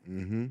need.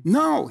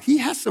 No, he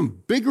has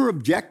some bigger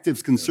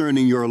objectives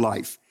concerning your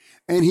life,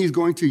 and he's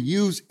going to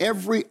use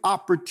every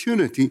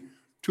opportunity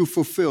to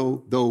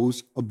fulfill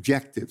those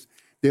objectives.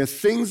 There are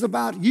things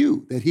about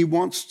you that he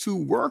wants to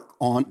work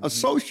on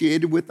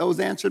associated with those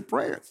answered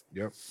prayers.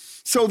 Yep.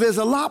 So there's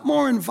a lot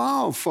more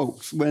involved,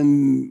 folks.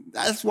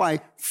 That's why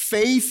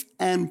faith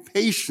and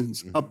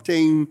patience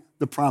obtain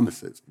the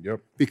promises.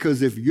 Yep.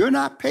 Because if you're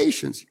not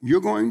patient, you're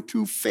going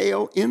to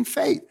fail in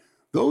faith.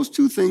 Those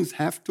two things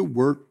have to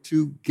work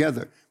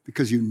together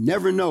because you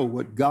never know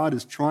what God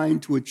is trying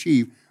to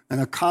achieve and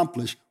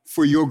accomplish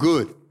for your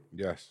good.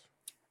 Yes.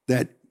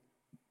 That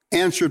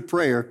answered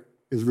prayer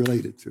is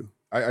related to.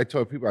 I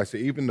told people, I said,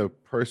 even the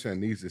person that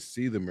needs to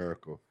see the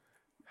miracle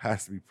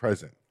has to be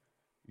present,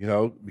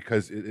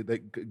 because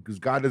because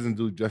God doesn't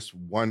do just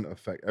one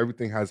effect.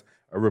 Everything has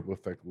a ripple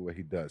effect with what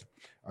he does.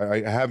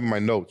 I have in my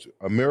notes,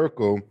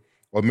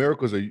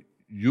 miracles are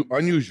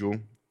unusual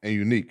and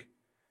unique,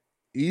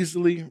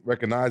 easily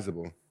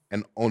recognizable,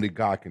 and only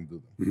God can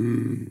do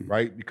them,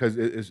 right? Because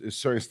it's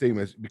certain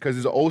statements, because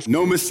it's an old school.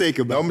 No mistake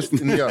about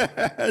it.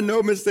 Yeah.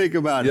 No mistake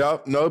about it. Yeah,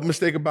 no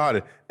mistake about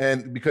it.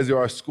 And because there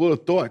are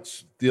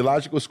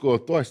theological school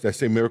of thoughts that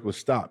say miracles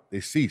stopped,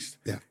 they ceased,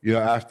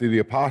 after the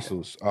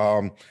apostles.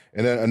 And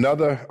then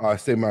another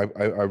statement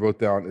I wrote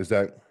down is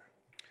that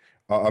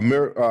a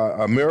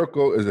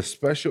miracle is a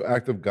special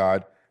act of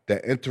God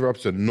that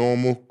interrupts a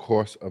normal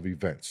course of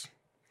events.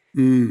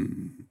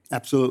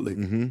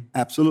 Absolutely.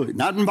 Absolutely.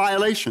 Not in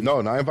violation.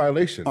 No, not in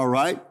violation. All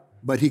right.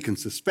 But he can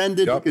suspend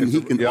it.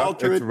 He can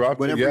alter it,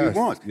 whatever he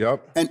wants.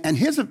 And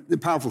here's the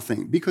powerful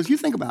thing, because you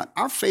think about it,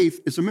 our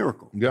faith is a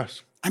miracle.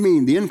 Yes. I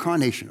mean, the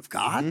incarnation of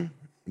God.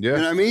 Yes. You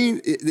know what I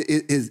mean?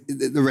 Is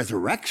the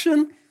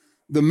resurrection,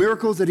 the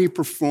miracles that he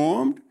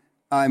performed.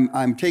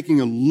 I'm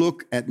taking a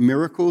look at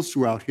miracles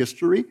throughout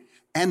history.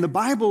 And the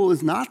Bible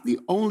is not the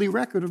only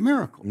record of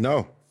miracles.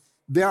 No.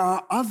 There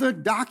are other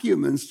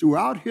documents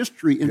throughout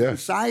history in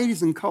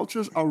societies and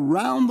cultures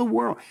around the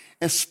world,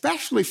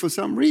 especially for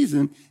some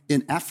reason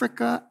in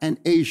Africa and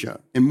Asia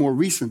in more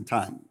recent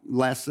time,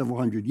 last several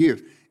hundred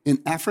years,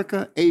 in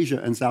Africa, Asia,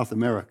 and South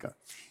America.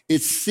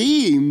 It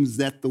seems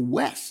that the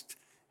West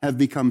have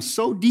become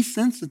so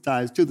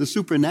desensitized to the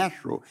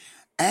supernatural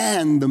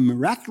and the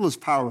miraculous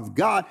power of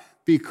God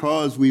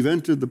because we've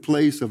entered the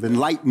place of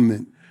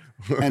enlightenment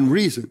and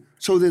reason.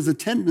 So there's a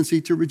tendency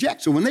to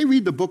reject. So when they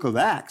read the book of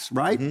Acts,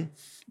 right?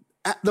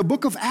 The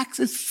book of Acts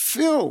is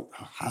filled,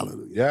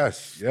 hallelujah.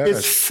 Yes.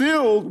 It's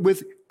filled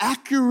with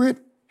accurate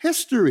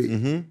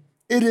history.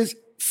 It is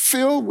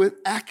filled with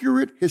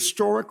accurate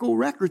historical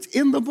records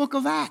in the book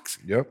of Acts.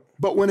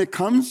 But when it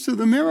comes to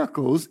the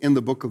miracles in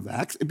the book of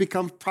Acts, it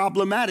becomes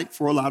problematic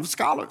for a lot of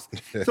scholars.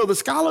 So the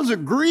scholars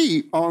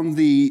agree on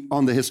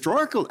the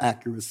historical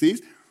accuracies,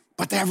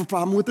 but they have a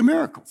problem with the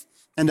miracles.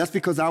 And that's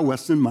because our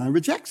Western mind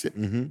rejects it.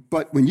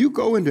 But when you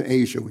go into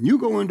Asia, when you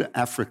go into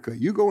Africa,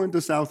 you go into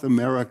South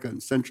America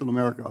and Central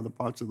America, other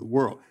parts of the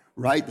world,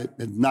 right, that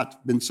have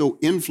not been so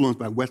influenced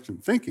by Western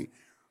thinking,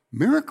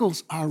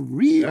 miracles are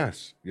real.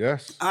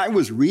 Yes. I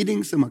was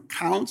reading some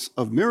accounts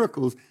of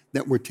miracles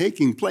that were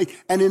taking place.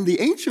 And in the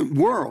ancient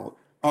world,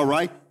 all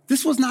right,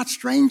 this was not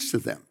strange to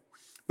them.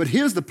 But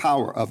here's the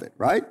power of it,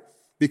 right?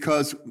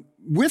 Because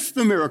with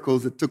the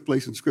miracles that took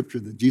place in Scripture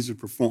that Jesus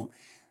performed,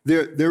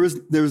 there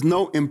is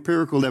no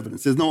empirical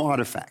evidence. There's no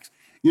artifacts.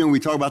 We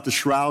talk about the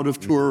Shroud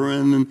of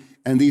Turin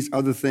and these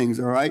other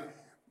things, all right?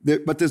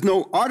 But there's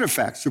no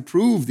artifacts to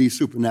prove these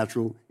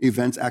supernatural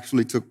events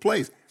actually took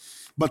place.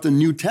 But the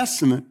New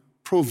Testament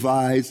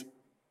provides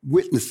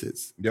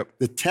witnesses.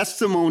 The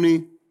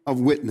testimony of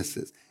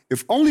witnesses.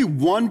 If only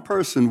one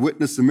person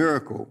witnessed a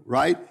miracle,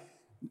 right,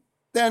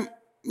 then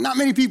not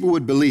many people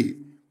would believe.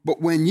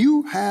 But when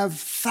you have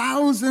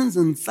thousands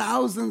and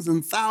thousands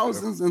and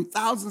thousands and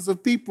thousands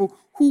of people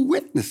who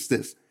witness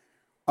this,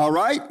 all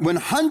right? When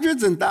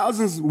hundreds and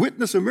thousands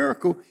witness a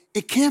miracle,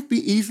 it can't be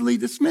easily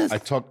dismissed. I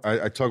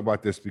talk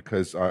about this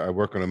because I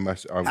work on a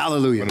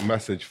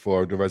message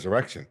for the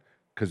resurrection,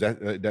 because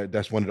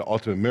that's one of the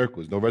ultimate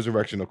miracles. No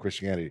resurrection, no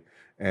Christianity.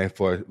 And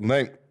for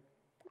Lent,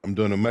 I'm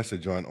doing a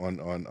message on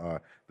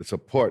the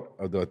support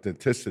of the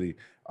authenticity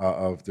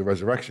of the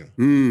resurrection.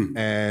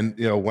 And,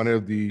 one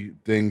of the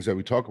things that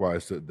we talk about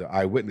is the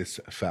eyewitness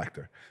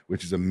factor,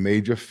 which is a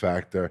major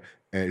factor,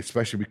 and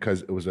especially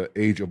because it was an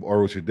age of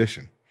oral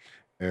tradition.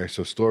 And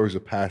so stories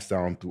are passed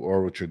down through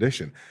oral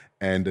tradition.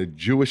 And the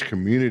Jewish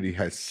community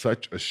has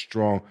such a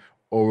strong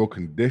oral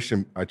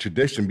tradition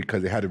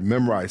because they had to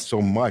memorize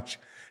so much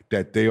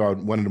that they are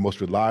one of the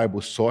most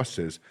reliable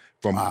sources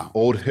from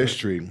old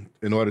history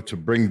in order to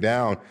bring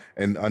down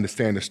and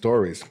understand the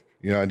stories.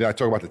 And then I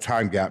talk about the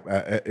time gap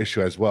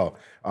issue as well.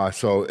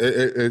 So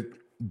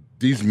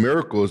these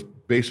miracles,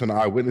 based on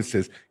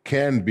eyewitnesses,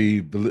 can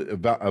be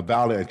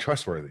valid and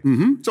trustworthy.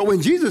 So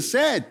when Jesus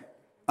said,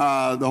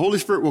 the Holy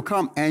Spirit will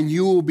come and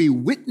you will be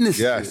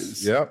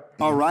witnesses,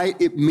 all right,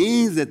 it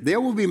means that there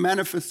will be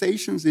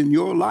manifestations in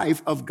your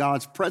life of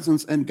God's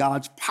presence and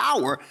God's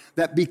power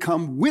that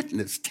become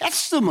witness,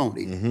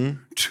 testimony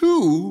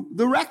to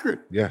the record.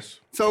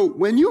 So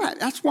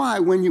that's why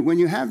when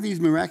you have these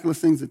miraculous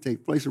things that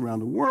take place around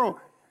the world,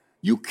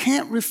 you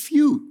can't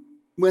refute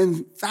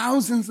when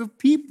thousands of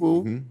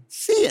people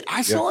see it.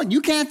 I saw it. You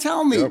can't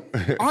tell me.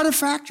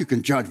 Artifact, you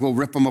can judge. We'll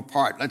rip them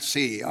apart. Let's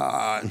see.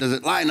 Does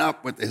it line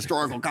up with the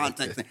historical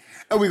context?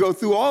 And we go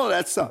through all of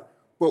that stuff.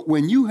 But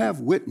when you have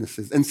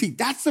witnesses, and see,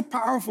 that's the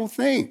powerful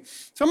thing.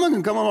 Someone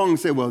can come along and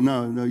say, well,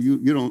 no,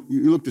 you don't.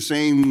 You look the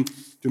same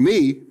to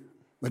me,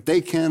 but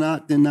they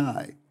cannot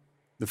deny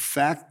the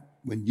fact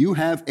when you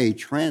have a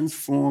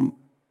transformation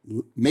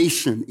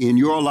in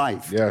your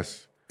life.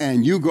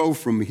 And you go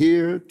from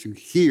here to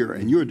here,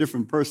 and you're a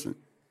different person.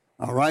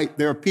 All right?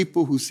 There are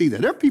people who see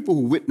that. There are people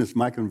who witnessed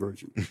my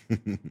conversion.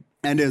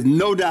 And there's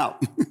no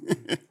doubt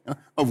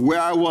of where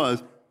I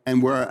was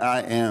and where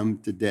I am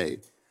today.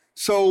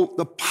 So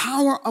the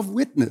power of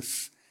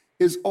witness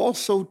is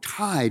also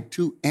tied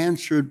to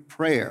answered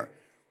prayer.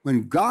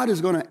 When God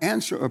is going to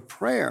answer a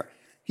prayer,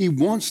 he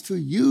wants to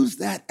use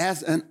that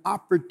as an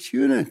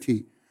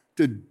opportunity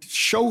to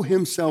show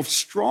himself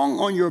strong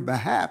on your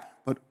behalf,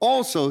 but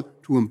also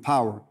to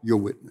empower your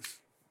witness.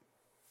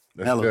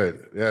 That's Hallelujah.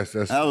 good. Yes,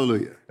 that's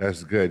Hallelujah.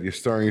 That's good. You're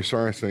stirring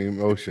some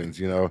emotions,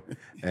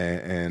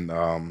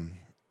 and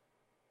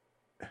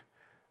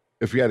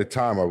if we had the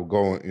time, I would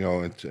go,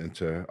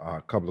 into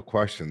a couple of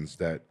questions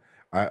that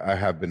I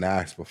have been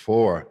asked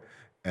before,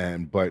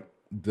 but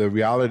the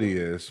reality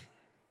is,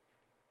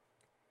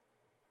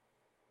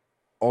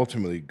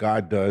 ultimately,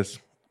 God does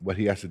what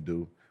he has to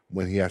do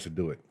when he has to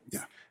do it.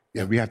 Yeah.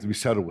 And we have to be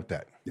settled with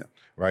that. Yeah.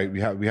 Right.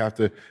 We have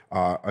to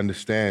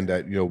understand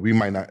that we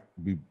might not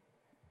be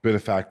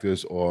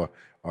benefactors or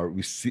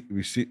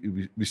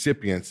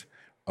recipients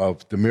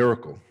of the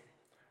miracle,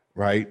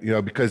 right?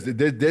 Because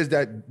there's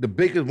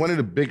one of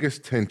the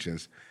biggest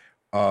tensions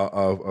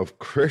of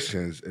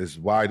Christians is,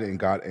 why didn't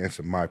God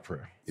answer my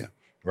prayer? Yeah.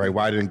 Right?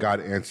 Why didn't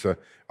God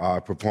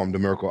perform the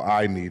miracle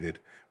I needed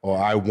or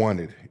I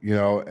wanted?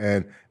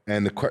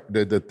 And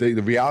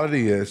the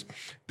reality is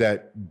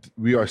that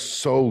we are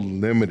so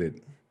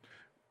limited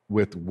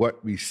with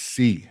what we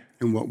see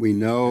And what we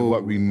know. and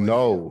what we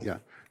know. Yeah.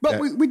 But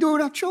we do it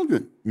with our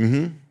children.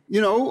 Mm-hmm.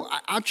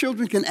 Our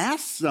children can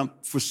ask us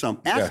for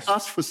something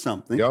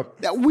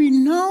that we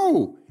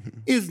know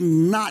is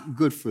not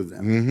good for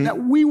them, that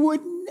we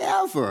would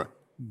never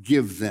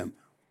give them.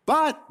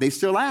 But they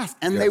still ask,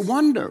 and they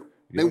wonder.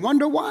 They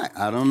wonder why.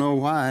 I don't know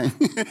why.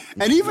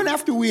 And even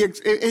after a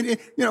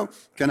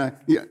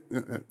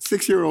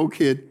 6-year-old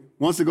kid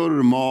wants to go to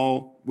the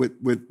mall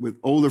with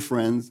older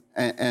friends,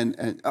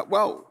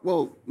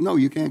 well, no,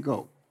 you can't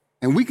go.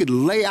 And we could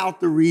lay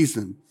out the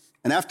reason.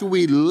 And after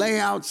we lay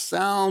out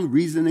sound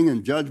reasoning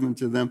and judgment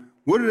to them,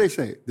 what do they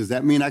say? Does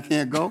that mean I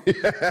can't go?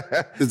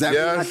 Does that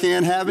mean I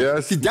can't have it?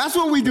 Yes. See, that's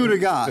what we do to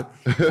God.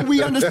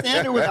 We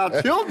understand it with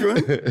our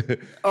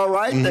children, all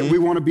right, that we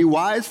want to be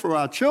wise for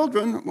our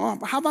children. Well,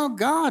 how about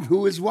God,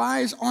 who is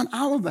wise on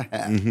our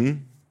behalf?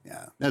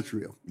 Yeah, that's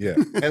real. Yeah,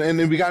 and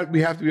then we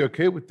have to be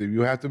okay with it.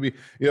 You have to be,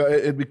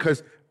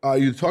 because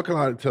you talk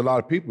to a lot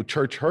of people.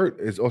 Church hurt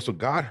is also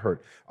God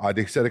hurt.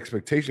 They set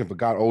expectation for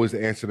God always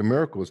to answer the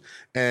miracles.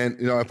 And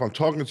if I'm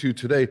talking to you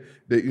today,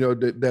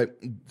 that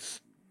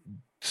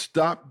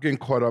stop getting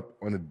caught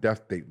up on a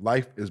death date.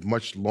 Life is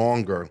much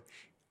longer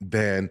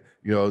than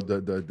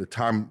the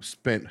time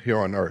spent here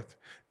on earth.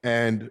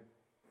 And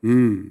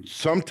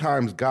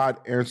sometimes God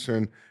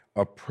answering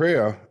a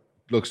prayer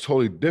looks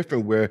totally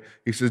different, where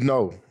he says,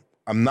 no,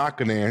 I'm not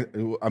gonna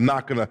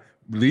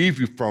relieve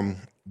you from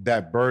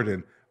that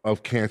burden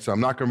of cancer.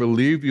 I'm not going to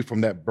relieve you from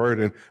that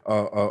burden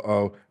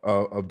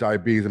of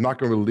diabetes. I'm not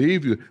going to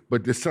relieve you,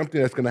 but there's something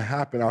that's going to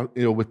happen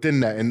within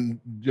that. And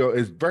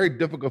it's very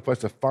difficult for us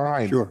to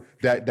find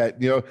that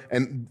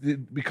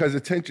and because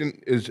the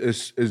tension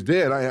is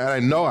there.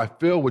 And I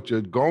feel what you're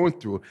going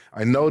through.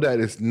 I know that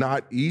it's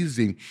not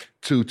easy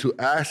to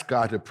ask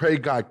God, to pray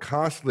God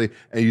constantly,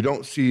 and you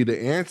don't see the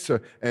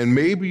answer. And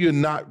maybe you're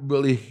not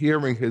really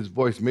hearing his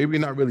voice. Maybe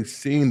you're not really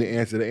seeing the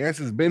answer. The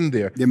answer's been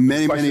there. There are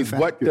many factors.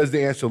 What does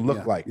the answer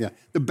look like? Yeah.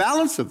 The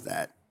balance of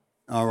that,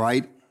 all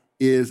right,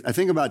 is, I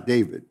think about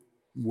David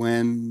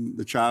when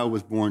the child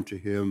was born to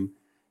him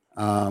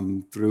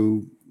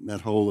through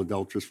that whole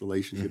adulterous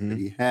relationship that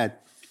he had,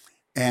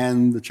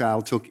 and the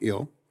child took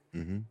ill.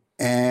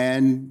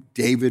 And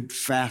David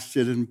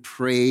fasted and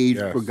prayed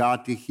for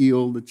God to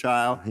heal the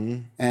child.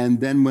 And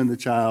then when the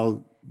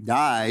child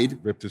died,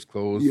 ripped his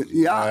clothes.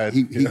 He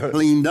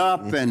cleaned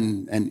up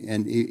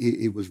and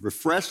he was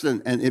refreshed,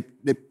 and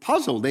it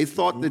puzzled. They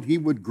thought that he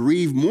would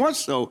grieve more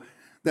so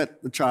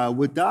that the child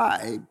would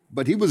die,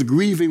 but he was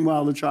grieving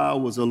while the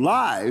child was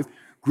alive,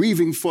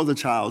 grieving for the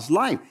child's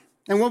life.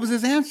 And what was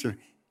his answer?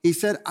 He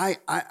said,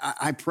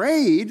 I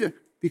prayed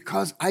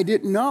because I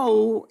didn't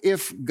know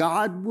if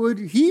God would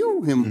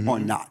heal him or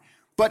not.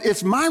 But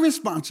it's my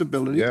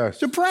responsibility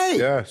to pray.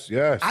 Yes.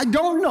 I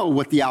don't know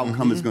what the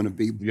outcome is going to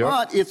be,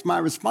 but it's my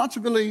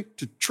responsibility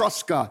to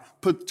trust God,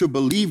 to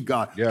believe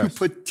God, to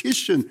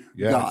petition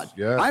God.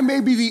 I may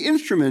be the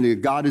instrument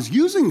that God is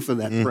using for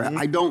that prayer.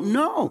 I don't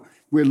know.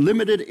 We're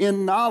limited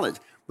in knowledge.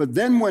 But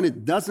then when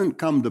it doesn't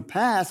come to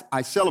pass,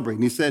 I celebrate.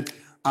 And he said,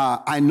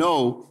 I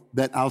know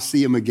that I'll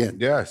see him again.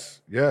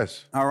 Yes.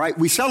 All right,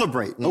 we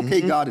celebrate.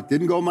 Okay, God, it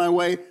didn't go my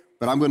way,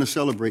 but I'm going to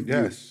celebrate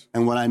you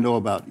and what I know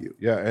about you.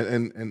 Yeah,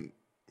 and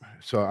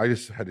so I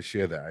just had to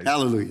share that.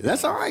 Hallelujah.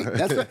 That's all right.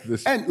 That's right.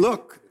 And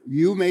look,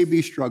 you may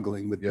be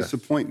struggling with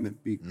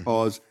disappointment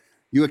because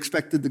you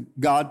expected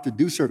God to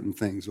do certain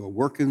things or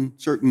work in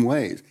certain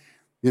ways.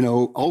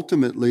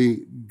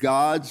 Ultimately,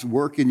 God's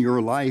work in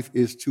your life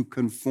is to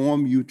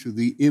conform you to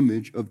the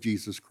image of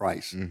Jesus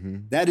Christ.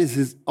 That is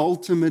his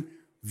ultimate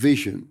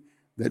vision,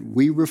 that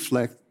we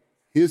reflect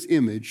his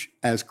image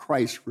as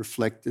Christ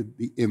reflected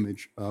the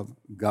image of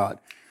God.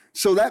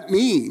 So that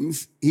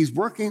means he's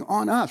working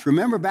on us.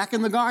 Remember, back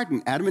in the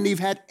garden, Adam and Eve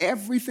had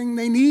everything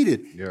they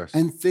needed. Yes.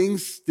 And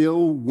things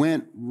still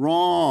went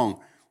wrong.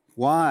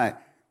 Why?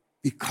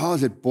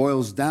 Because it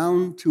boils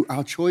down to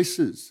our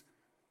choices,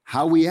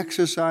 how we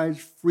exercise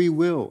free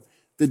will,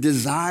 the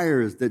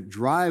desires that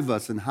drive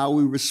us and how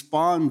we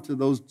respond to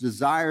those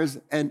desires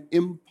and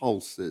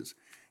impulses.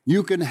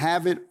 You can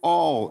have it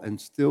all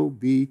and still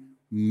be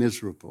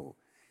miserable.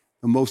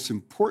 The most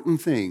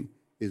important thing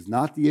is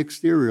not the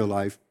exterior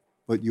life,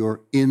 but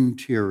your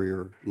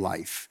interior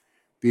life.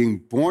 Being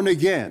born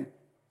again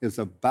is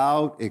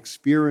about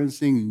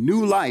experiencing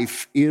new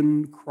life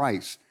in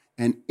Christ,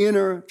 an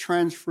inner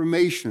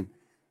transformation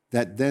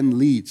that then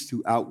leads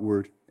to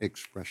outward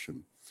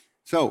expression.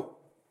 So,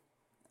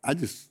 I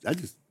just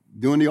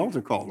doing the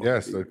altar call.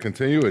 Yes, so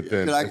continue it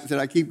then. Should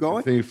I keep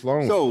going? Continue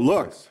flowing. So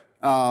look,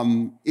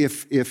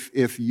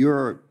 if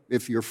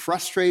you're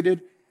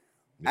frustrated,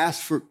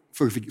 ask for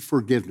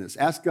forgiveness.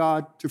 Ask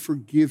God to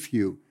forgive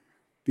you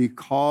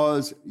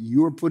because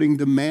you're putting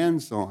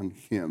demands on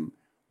him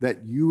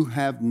that you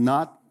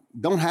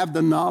don't have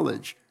the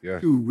knowledge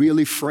to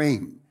really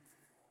frame.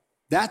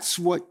 That's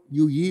what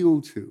you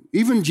yield to.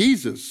 Even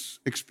Jesus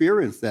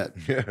experienced that.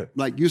 Yeah.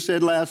 Like you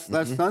said last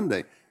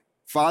Sunday,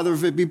 Father,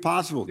 if it be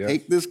possible,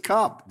 take this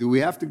cup. Do we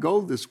have to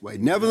go this way?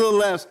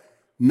 Nevertheless,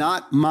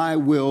 not my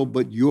will,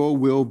 but your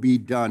will be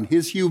done.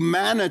 His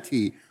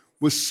humanity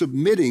was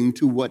submitting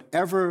to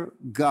whatever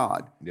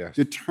God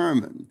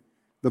determined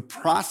the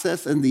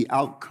process and the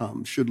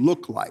outcome should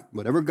look like.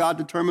 Whatever God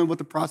determined what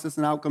the process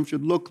and outcome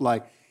should look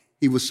like,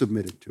 he was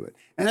submitted to it.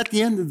 And at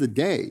the end of the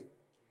day,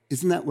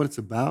 isn't that what it's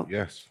about?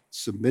 Yes.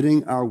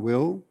 Submitting our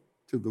will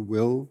to the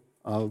will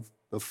of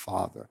the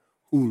Father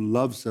who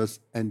loves us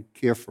and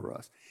cares for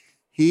us.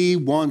 He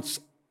wants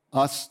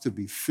us to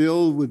be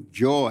filled with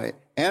joy.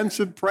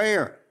 Answered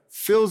prayer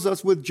fills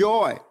us with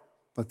joy.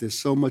 But there's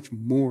so much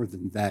more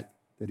than that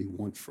he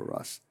wants for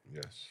us.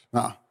 Yes.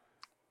 Now,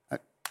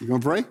 you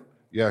going to pray?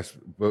 Yes,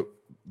 but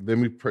let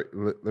me pray.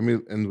 Let me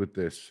end with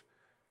this.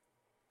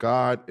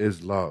 God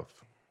is love.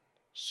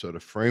 So the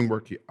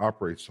framework he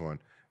operates on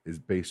is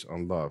based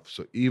on love.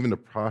 So even the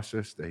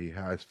process that he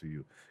has for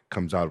you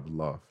comes out of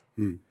love.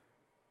 And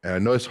I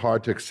know it's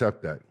hard to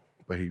accept that,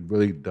 but he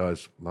really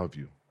does love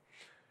you.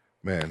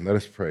 Man, let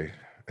us pray.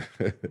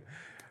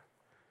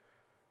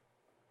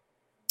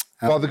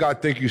 Father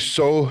God, thank you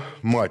so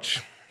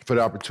much for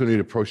the opportunity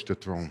to approach the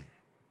throne.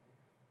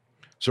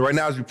 So right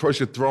now, as we approach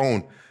the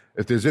throne,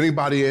 if there's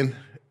anybody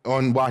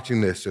on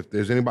watching this, if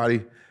there's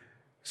anybody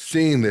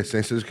seeing this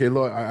and says, okay,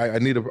 Lord, I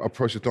need to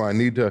approach the throne. I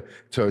need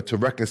to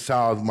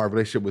reconcile my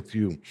relationship with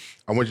you.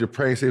 I want you to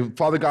pray and say,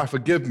 Father God,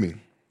 forgive me.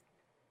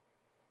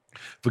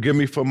 Forgive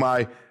me for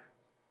my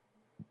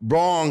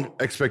wrong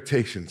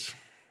expectations.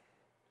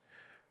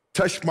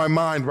 Touch my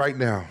mind right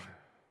now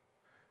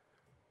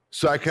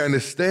so I can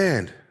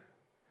understand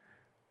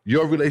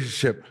your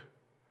relationship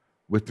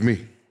with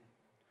me.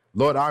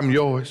 Lord, I'm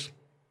yours.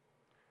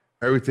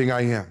 Everything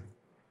I am.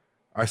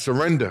 I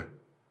surrender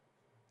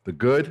the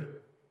good,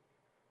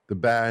 the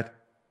bad,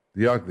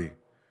 the ugly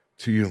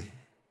to you.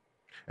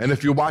 And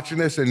if you're watching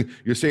this and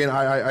you're saying,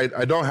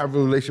 I don't have a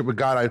relationship with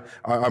God,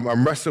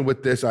 I'm wrestling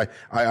with this.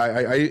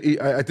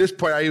 At this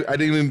point, I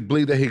didn't even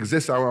believe that he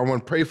exists. I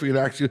want to pray for you and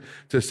ask you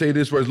to say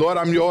these words. Lord,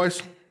 I'm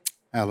yours.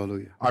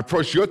 Hallelujah. I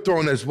approach your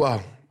throne as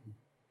well.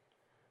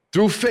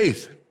 Through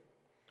faith,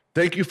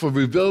 thank you for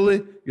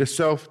revealing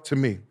yourself to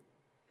me.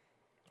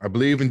 I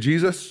believe in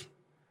Jesus.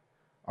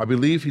 I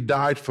believe he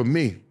died for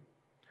me.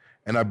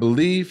 And I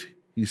believe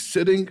he's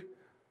sitting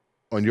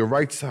on your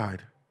right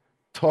side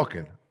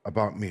talking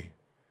about me.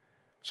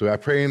 So I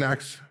pray and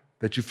ask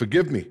that you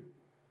forgive me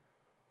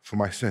for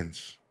my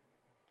sins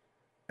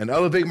and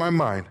elevate my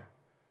mind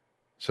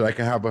so I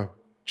can have a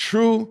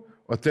true,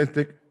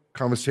 authentic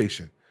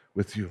conversation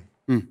with you.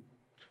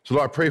 So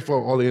Lord, I pray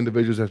for all the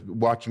individuals that's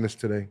watching this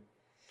today.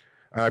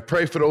 And I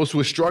pray for those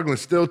who are struggling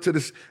still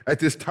at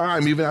this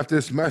time, even after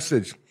this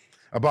message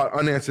about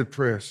unanswered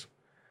prayers.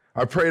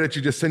 I pray that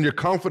you just send your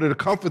comforter to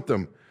comfort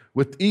them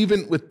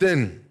even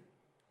within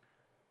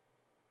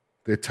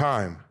their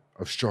time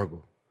of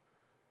struggle.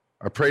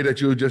 I pray that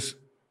you just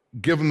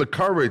give them the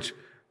courage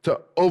to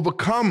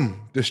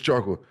overcome this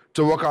struggle,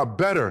 to work out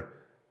better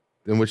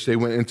than which they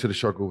went into the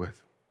struggle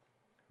with.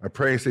 I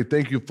pray and say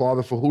thank you,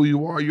 Father, for who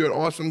you are. You're an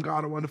awesome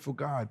God, a wonderful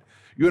God.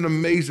 You're an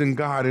amazing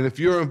God. And if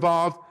you're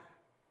involved,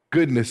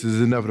 goodness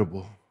is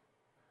inevitable.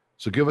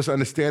 So give us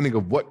understanding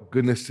of what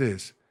goodness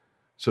is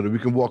so that we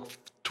can walk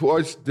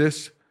towards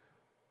this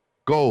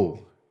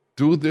goal,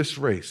 through this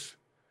race,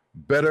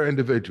 better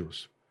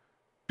individuals,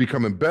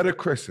 becoming better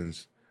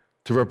Christians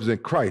to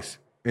represent Christ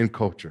in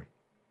culture.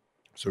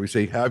 So we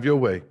say, have your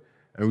way,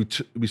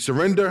 and we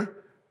surrender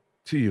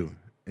to you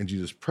in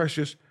Jesus'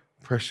 precious,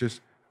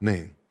 precious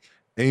name.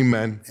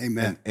 Amen.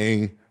 Amen. And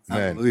amen.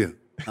 Hallelujah.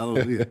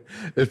 Hallelujah.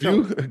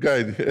 Go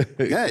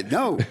ahead.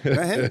 Go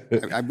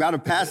ahead. I've got a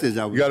passage.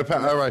 You got a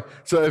passage. All right.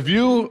 So if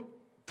you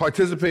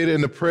participated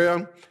in the prayer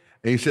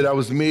and you said that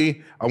was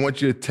me, I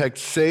want you to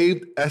text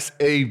SAVED,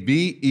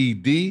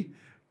 SAVED,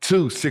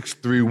 to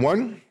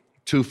 631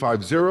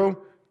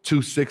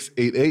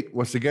 631-250-2688.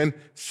 Once again,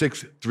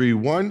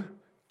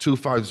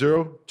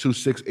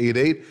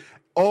 631-250-2688.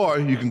 Or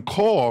you can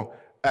call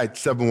at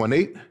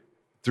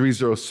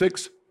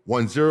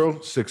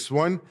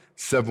 718-306-1061,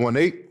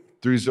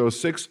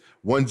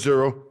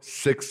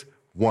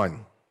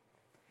 718-306-1061.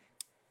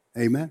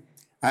 Amen.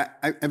 I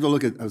have to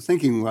look at, I was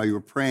thinking while you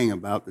were praying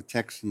about the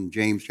text in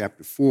James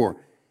chapter 4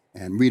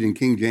 and reading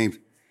King James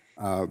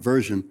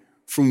Version,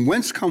 from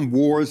whence come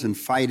wars and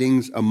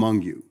fightings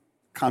among you?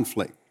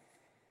 Conflict.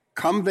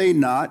 Come they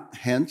not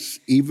hence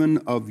even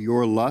of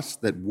your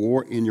lust that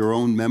war in your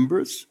own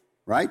members?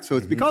 Right? So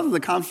it's because of the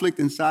conflict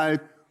inside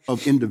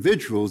of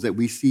individuals that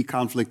we see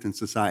conflict in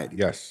society.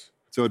 Yes.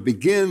 So it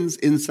begins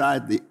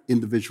inside the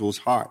individual's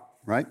heart,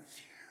 right?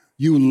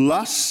 You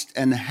lust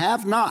and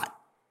have not.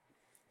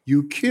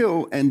 You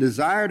kill and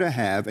desire to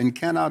have and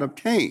cannot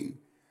obtain.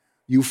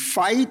 You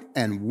fight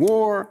and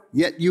war,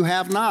 yet you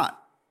have not,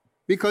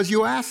 because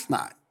you ask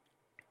not.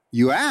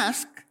 You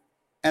ask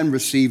and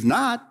receive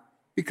not,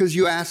 because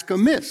you ask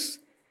amiss,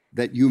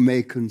 that you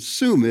may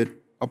consume it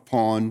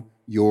upon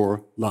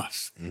your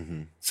lust.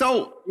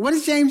 So what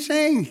is James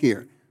saying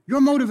here?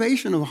 Your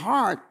motivation of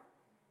heart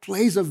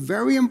plays a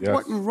very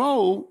important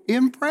role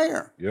in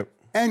prayer. Yep.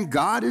 And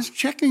God is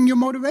checking your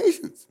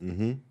motivations.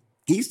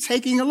 He's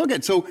taking a look at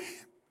it. So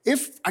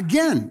if,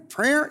 again,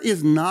 prayer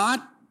is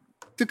not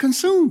to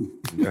consume.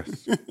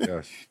 Yes,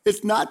 yes.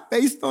 It's not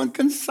based on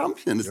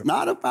consumption. It's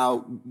not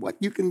about what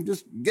you can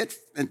just get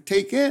and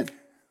take in.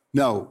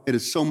 No, it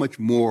is so much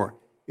more.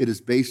 It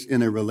is based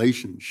in a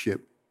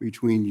relationship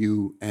between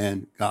you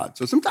and God.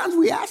 So sometimes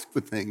we ask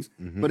for things,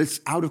 but it's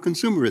out of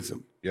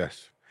consumerism.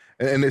 Yes.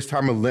 And this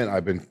time of Lent,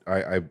 I've been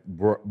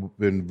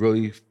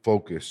really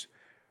focused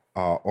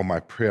on my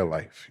prayer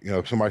life. You know,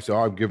 if somebody said,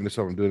 "Oh, I'm giving this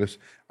up, I'm doing this,"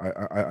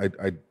 I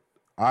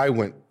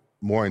went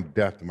more in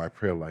depth in my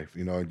prayer life.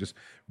 You know, and just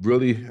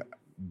really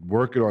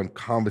working on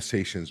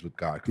conversations with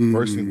God,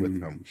 conversing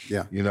with Him.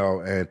 Yeah. You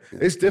know, and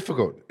it's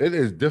difficult. It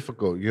is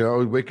difficult. You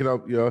know, waking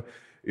up. You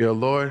know,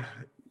 Lord,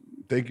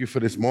 thank you for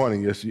this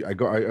morning. Yes, I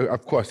go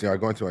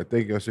into my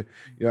thinking. I say,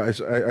 I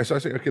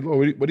start saying, okay,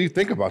 Lord, what do you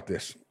think about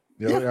this?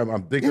 You know,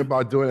 I'm thinking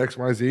about doing X,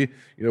 Y, Z.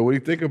 You know, what do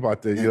you think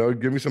about this? You know,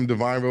 give me some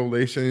divine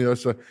revelation, you know,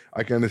 so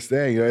I can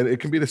understand. You know, it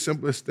can be the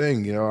simplest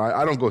thing. You know,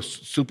 I don't go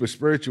super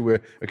spiritual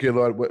where, okay,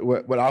 Lord,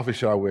 what outfit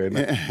should I wear? You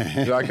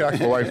know, I can ask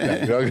my wife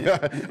that. You know?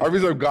 I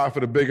reserve God for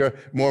the bigger,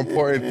 more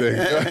important thing.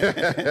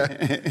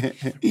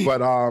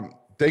 But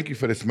thank you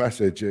for this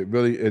message.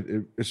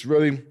 It's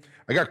really,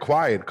 I got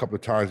quiet a couple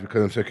of times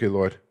because I'm saying, okay,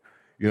 Lord,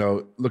 you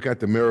know, look at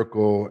the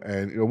miracle.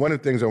 And, you know, one of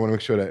the things I want to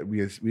make sure that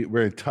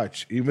we're in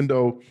touch, even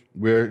though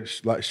we're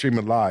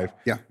streaming live,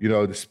 you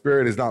know, the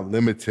Spirit is not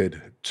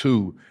limited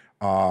to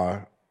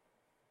a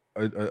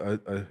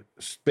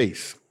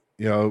space.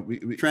 You know,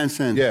 we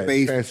transcend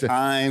space,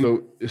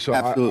 time. So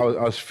I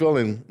was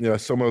feeling, you know,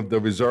 some of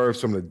the reserves,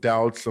 some of the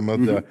doubts, some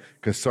of the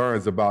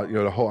concerns about, you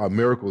know, the whole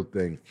miracle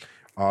thing.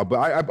 But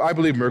I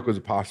believe miracles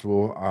are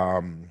possible.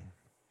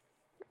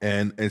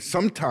 And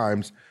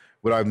sometimes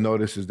what I've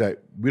noticed is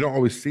that we don't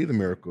always see the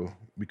miracle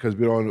because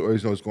we don't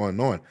always know what's going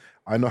on.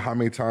 I know how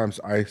many times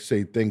I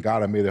say, thank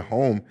God I made it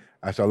home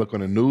after I look on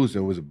the news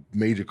and it was a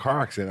major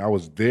car accident. I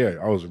was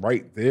there. I was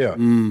right there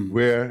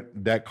where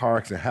that car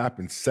accident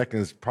happened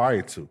seconds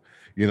prior to.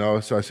 You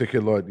know, so I say, okay,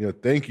 Lord, you know,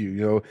 thank you,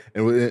 you know,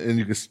 and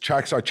you can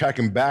start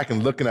tracking back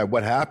and looking at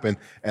what happened.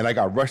 And I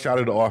got rushed out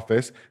of the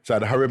office, so I had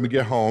to hurry up and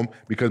get home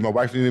because my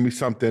wife needed me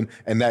something,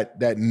 and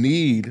that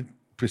need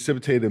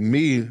precipitated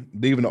me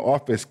leaving the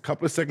office a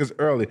couple of seconds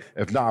early.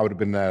 If not, I would have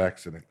been in that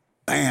accident.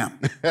 Bam.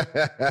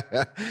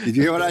 Did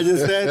you hear what I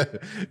just said?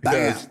 Bam.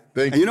 Yes, thank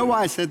you. And you know why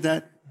I said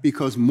that?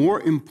 Because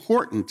more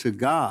important to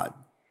God,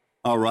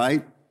 all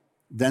right,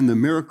 than the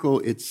miracle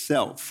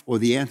itself or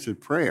the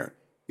answered prayer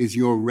is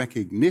your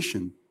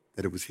recognition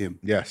that it was Him.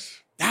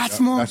 Yes.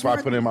 That's more That's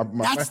important. why I put in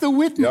my That's the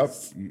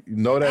witness. Yep. You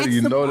know that. That's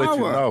You the know power. that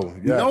you know.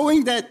 Yes.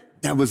 Knowing that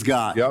was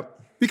God. Yep.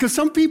 Because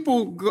some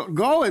people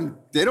go and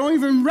they don't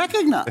even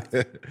recognize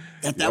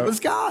that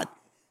was God.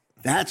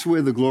 That's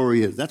where the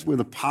glory is. That's where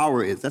the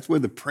power is. That's where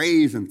the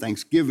praise and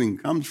thanksgiving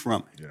comes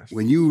from. Yes.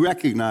 When you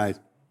recognize,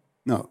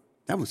 no,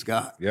 that was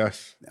God.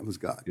 Yes. That was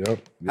God.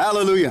 Yep.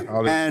 Hallelujah.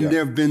 And Yep.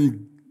 there have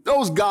been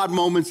those God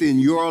moments in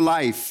your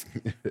life.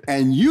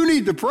 And you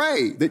need to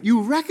pray that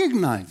you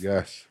recognize.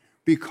 Yes.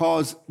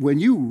 Because when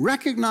you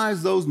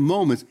recognize those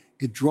moments,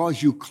 it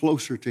draws you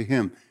closer to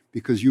Him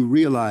because you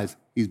realize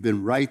He's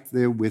been right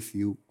there with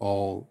you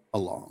all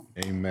along.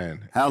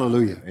 Amen.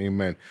 Hallelujah.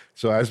 Amen.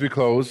 So as we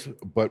close,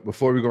 but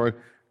before we go on,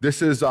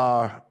 this is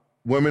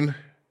Women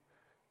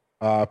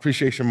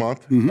Appreciation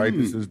Month, right?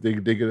 This is they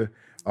get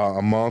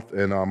a month,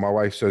 and my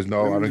wife says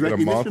no, I don't get a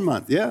month.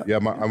 Month. Yeah. Yeah,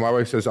 my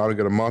wife says I don't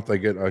get a month, I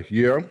get a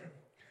year.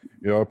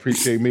 You know,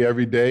 appreciate me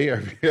every day.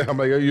 I'm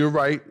like, you're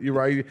right.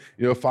 You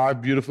know,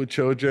 5 beautiful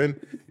children,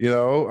 you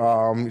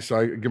know. So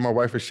I give my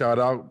wife a shout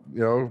out, you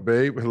know,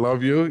 babe, I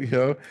love you, you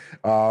know.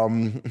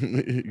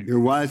 You're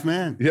a wise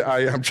man. Yeah,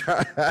 I'm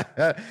trying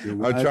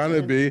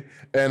to be.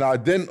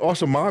 And then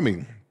also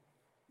mommy.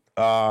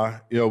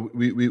 You know,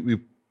 we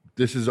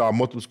this is our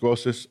Multiple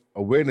Sclerosis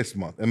Awareness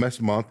Month, MS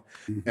Month,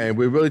 and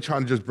we're really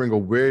trying to just bring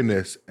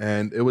awareness.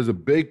 And it was a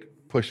big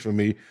push for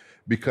me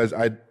because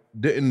I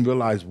didn't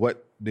realize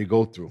what they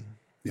go through.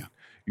 Yeah.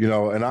 You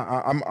know, and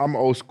I'm an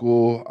old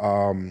school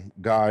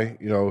guy.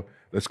 You know,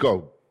 let's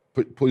go.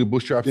 Pull your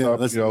bootstraps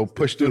up, you know,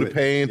 push through the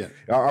pain.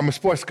 Yeah. I'm a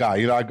sports guy.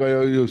 You know, I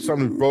go, you know,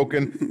 something's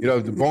broken. You know,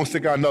 if the bone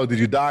stick out, no. Did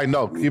you die?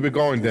 No. Keep it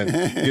going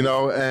then. You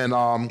know,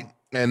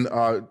 and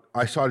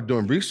I started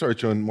doing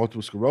research on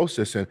multiple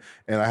sclerosis, and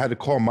I had to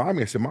call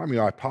Mommy. I said, Mommy,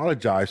 I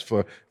apologize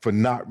for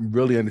not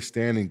really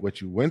understanding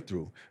what you went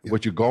through,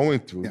 what you're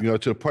going through, you know,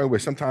 to the point where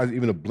sometimes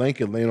even a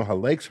blanket laying on her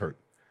legs hurt.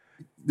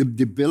 The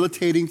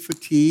debilitating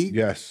fatigue.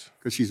 Yes.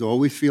 Because she's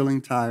always feeling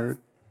tired,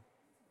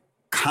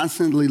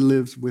 constantly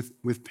lives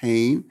with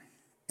pain.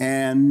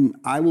 And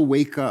I will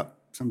wake up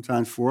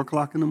sometimes 4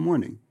 o'clock in the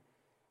morning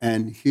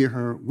and hear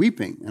her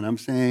weeping. And I'm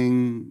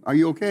saying, are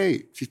you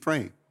okay? She's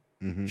praying.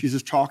 She's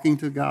just talking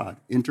to God,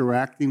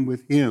 interacting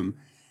with him.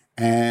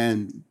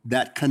 And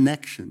that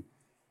connection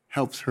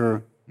helps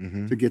her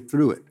to get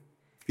through it.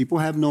 People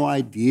have no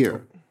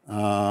idea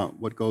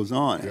what goes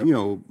on. And, you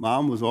know,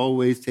 Mom was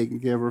always taking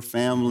care of her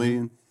family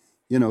and,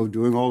 you know,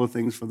 doing all the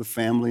things for the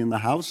family and the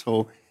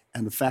household.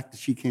 And the fact that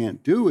she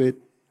can't do it,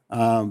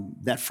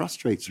 that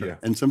frustrates her.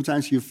 And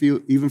sometimes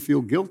you even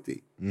feel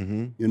guilty,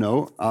 you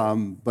know.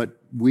 But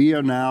we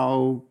are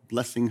now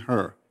blessing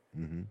her,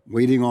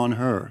 waiting on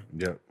her.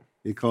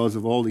 Because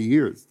of all the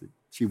years that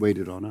she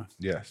waited on us.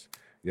 Yes.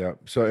 Yeah.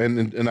 So,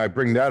 and I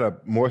bring that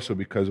up more so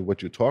because of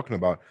what you're talking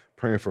about,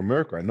 praying for a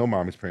miracle. I know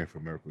Mom is praying for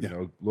a miracle. You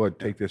know, Lord,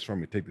 take this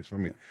from me, take this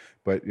from me.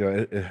 But, you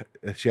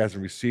know, she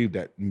hasn't received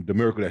the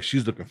miracle that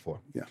she's looking for.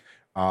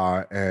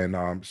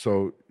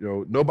 So, you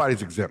know,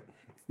 nobody's exempt.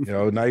 You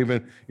know, not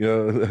even, you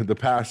know, the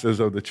pastors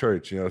of the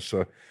church, you know.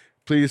 So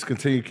please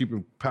continue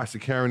keeping Pastor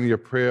Karen in your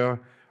prayer.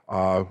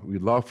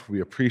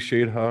 We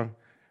appreciate her.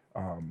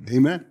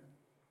 Amen.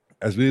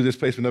 As we leave this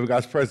place, we never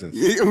God's presence.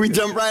 We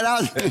jump right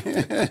out.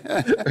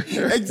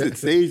 Exit,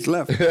 stage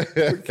left.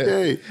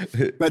 Okay.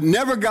 But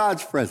never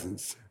God's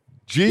presence.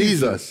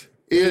 Jesus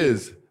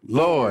is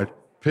Lord,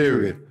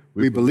 period.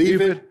 We believe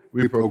it,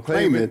 we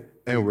proclaim it,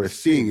 and we're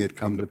seeing it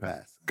come to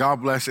pass.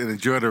 God bless and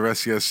enjoy the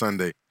rest of your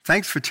Sunday.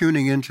 Thanks for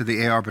tuning in to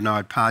the A.R.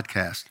 Bernard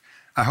podcast.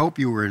 I hope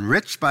you were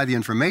enriched by the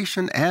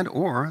information and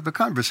or the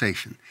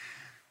conversation.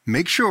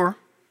 Make sure,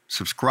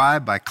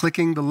 subscribe by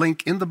clicking the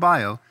link in the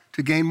bio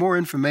to gain more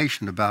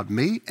information about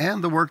me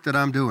and the work that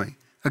I'm doing.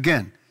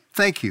 Again,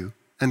 thank you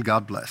and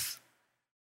God bless.